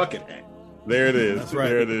DMV bucket hat. There it is. That's right.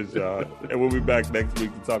 There it is, y'all. And we'll be back next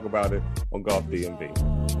week to talk about it on Golf DMV.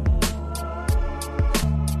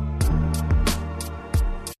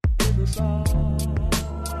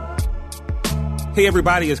 Hey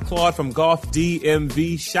everybody, it's Claude from Golf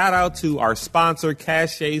DMV. Shout out to our sponsor,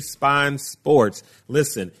 Cache Spine Sports.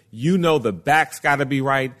 Listen, the back's got to be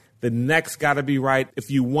right. The neck's got to be right.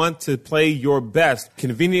 If you want to play your best,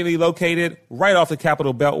 conveniently located right off the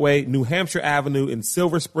Capitol Beltway, New Hampshire Avenue in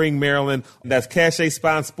Silver Spring, Maryland. That's Cache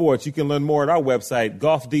Spine Sports. You can learn more at our website,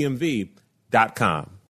 golfdmv.com.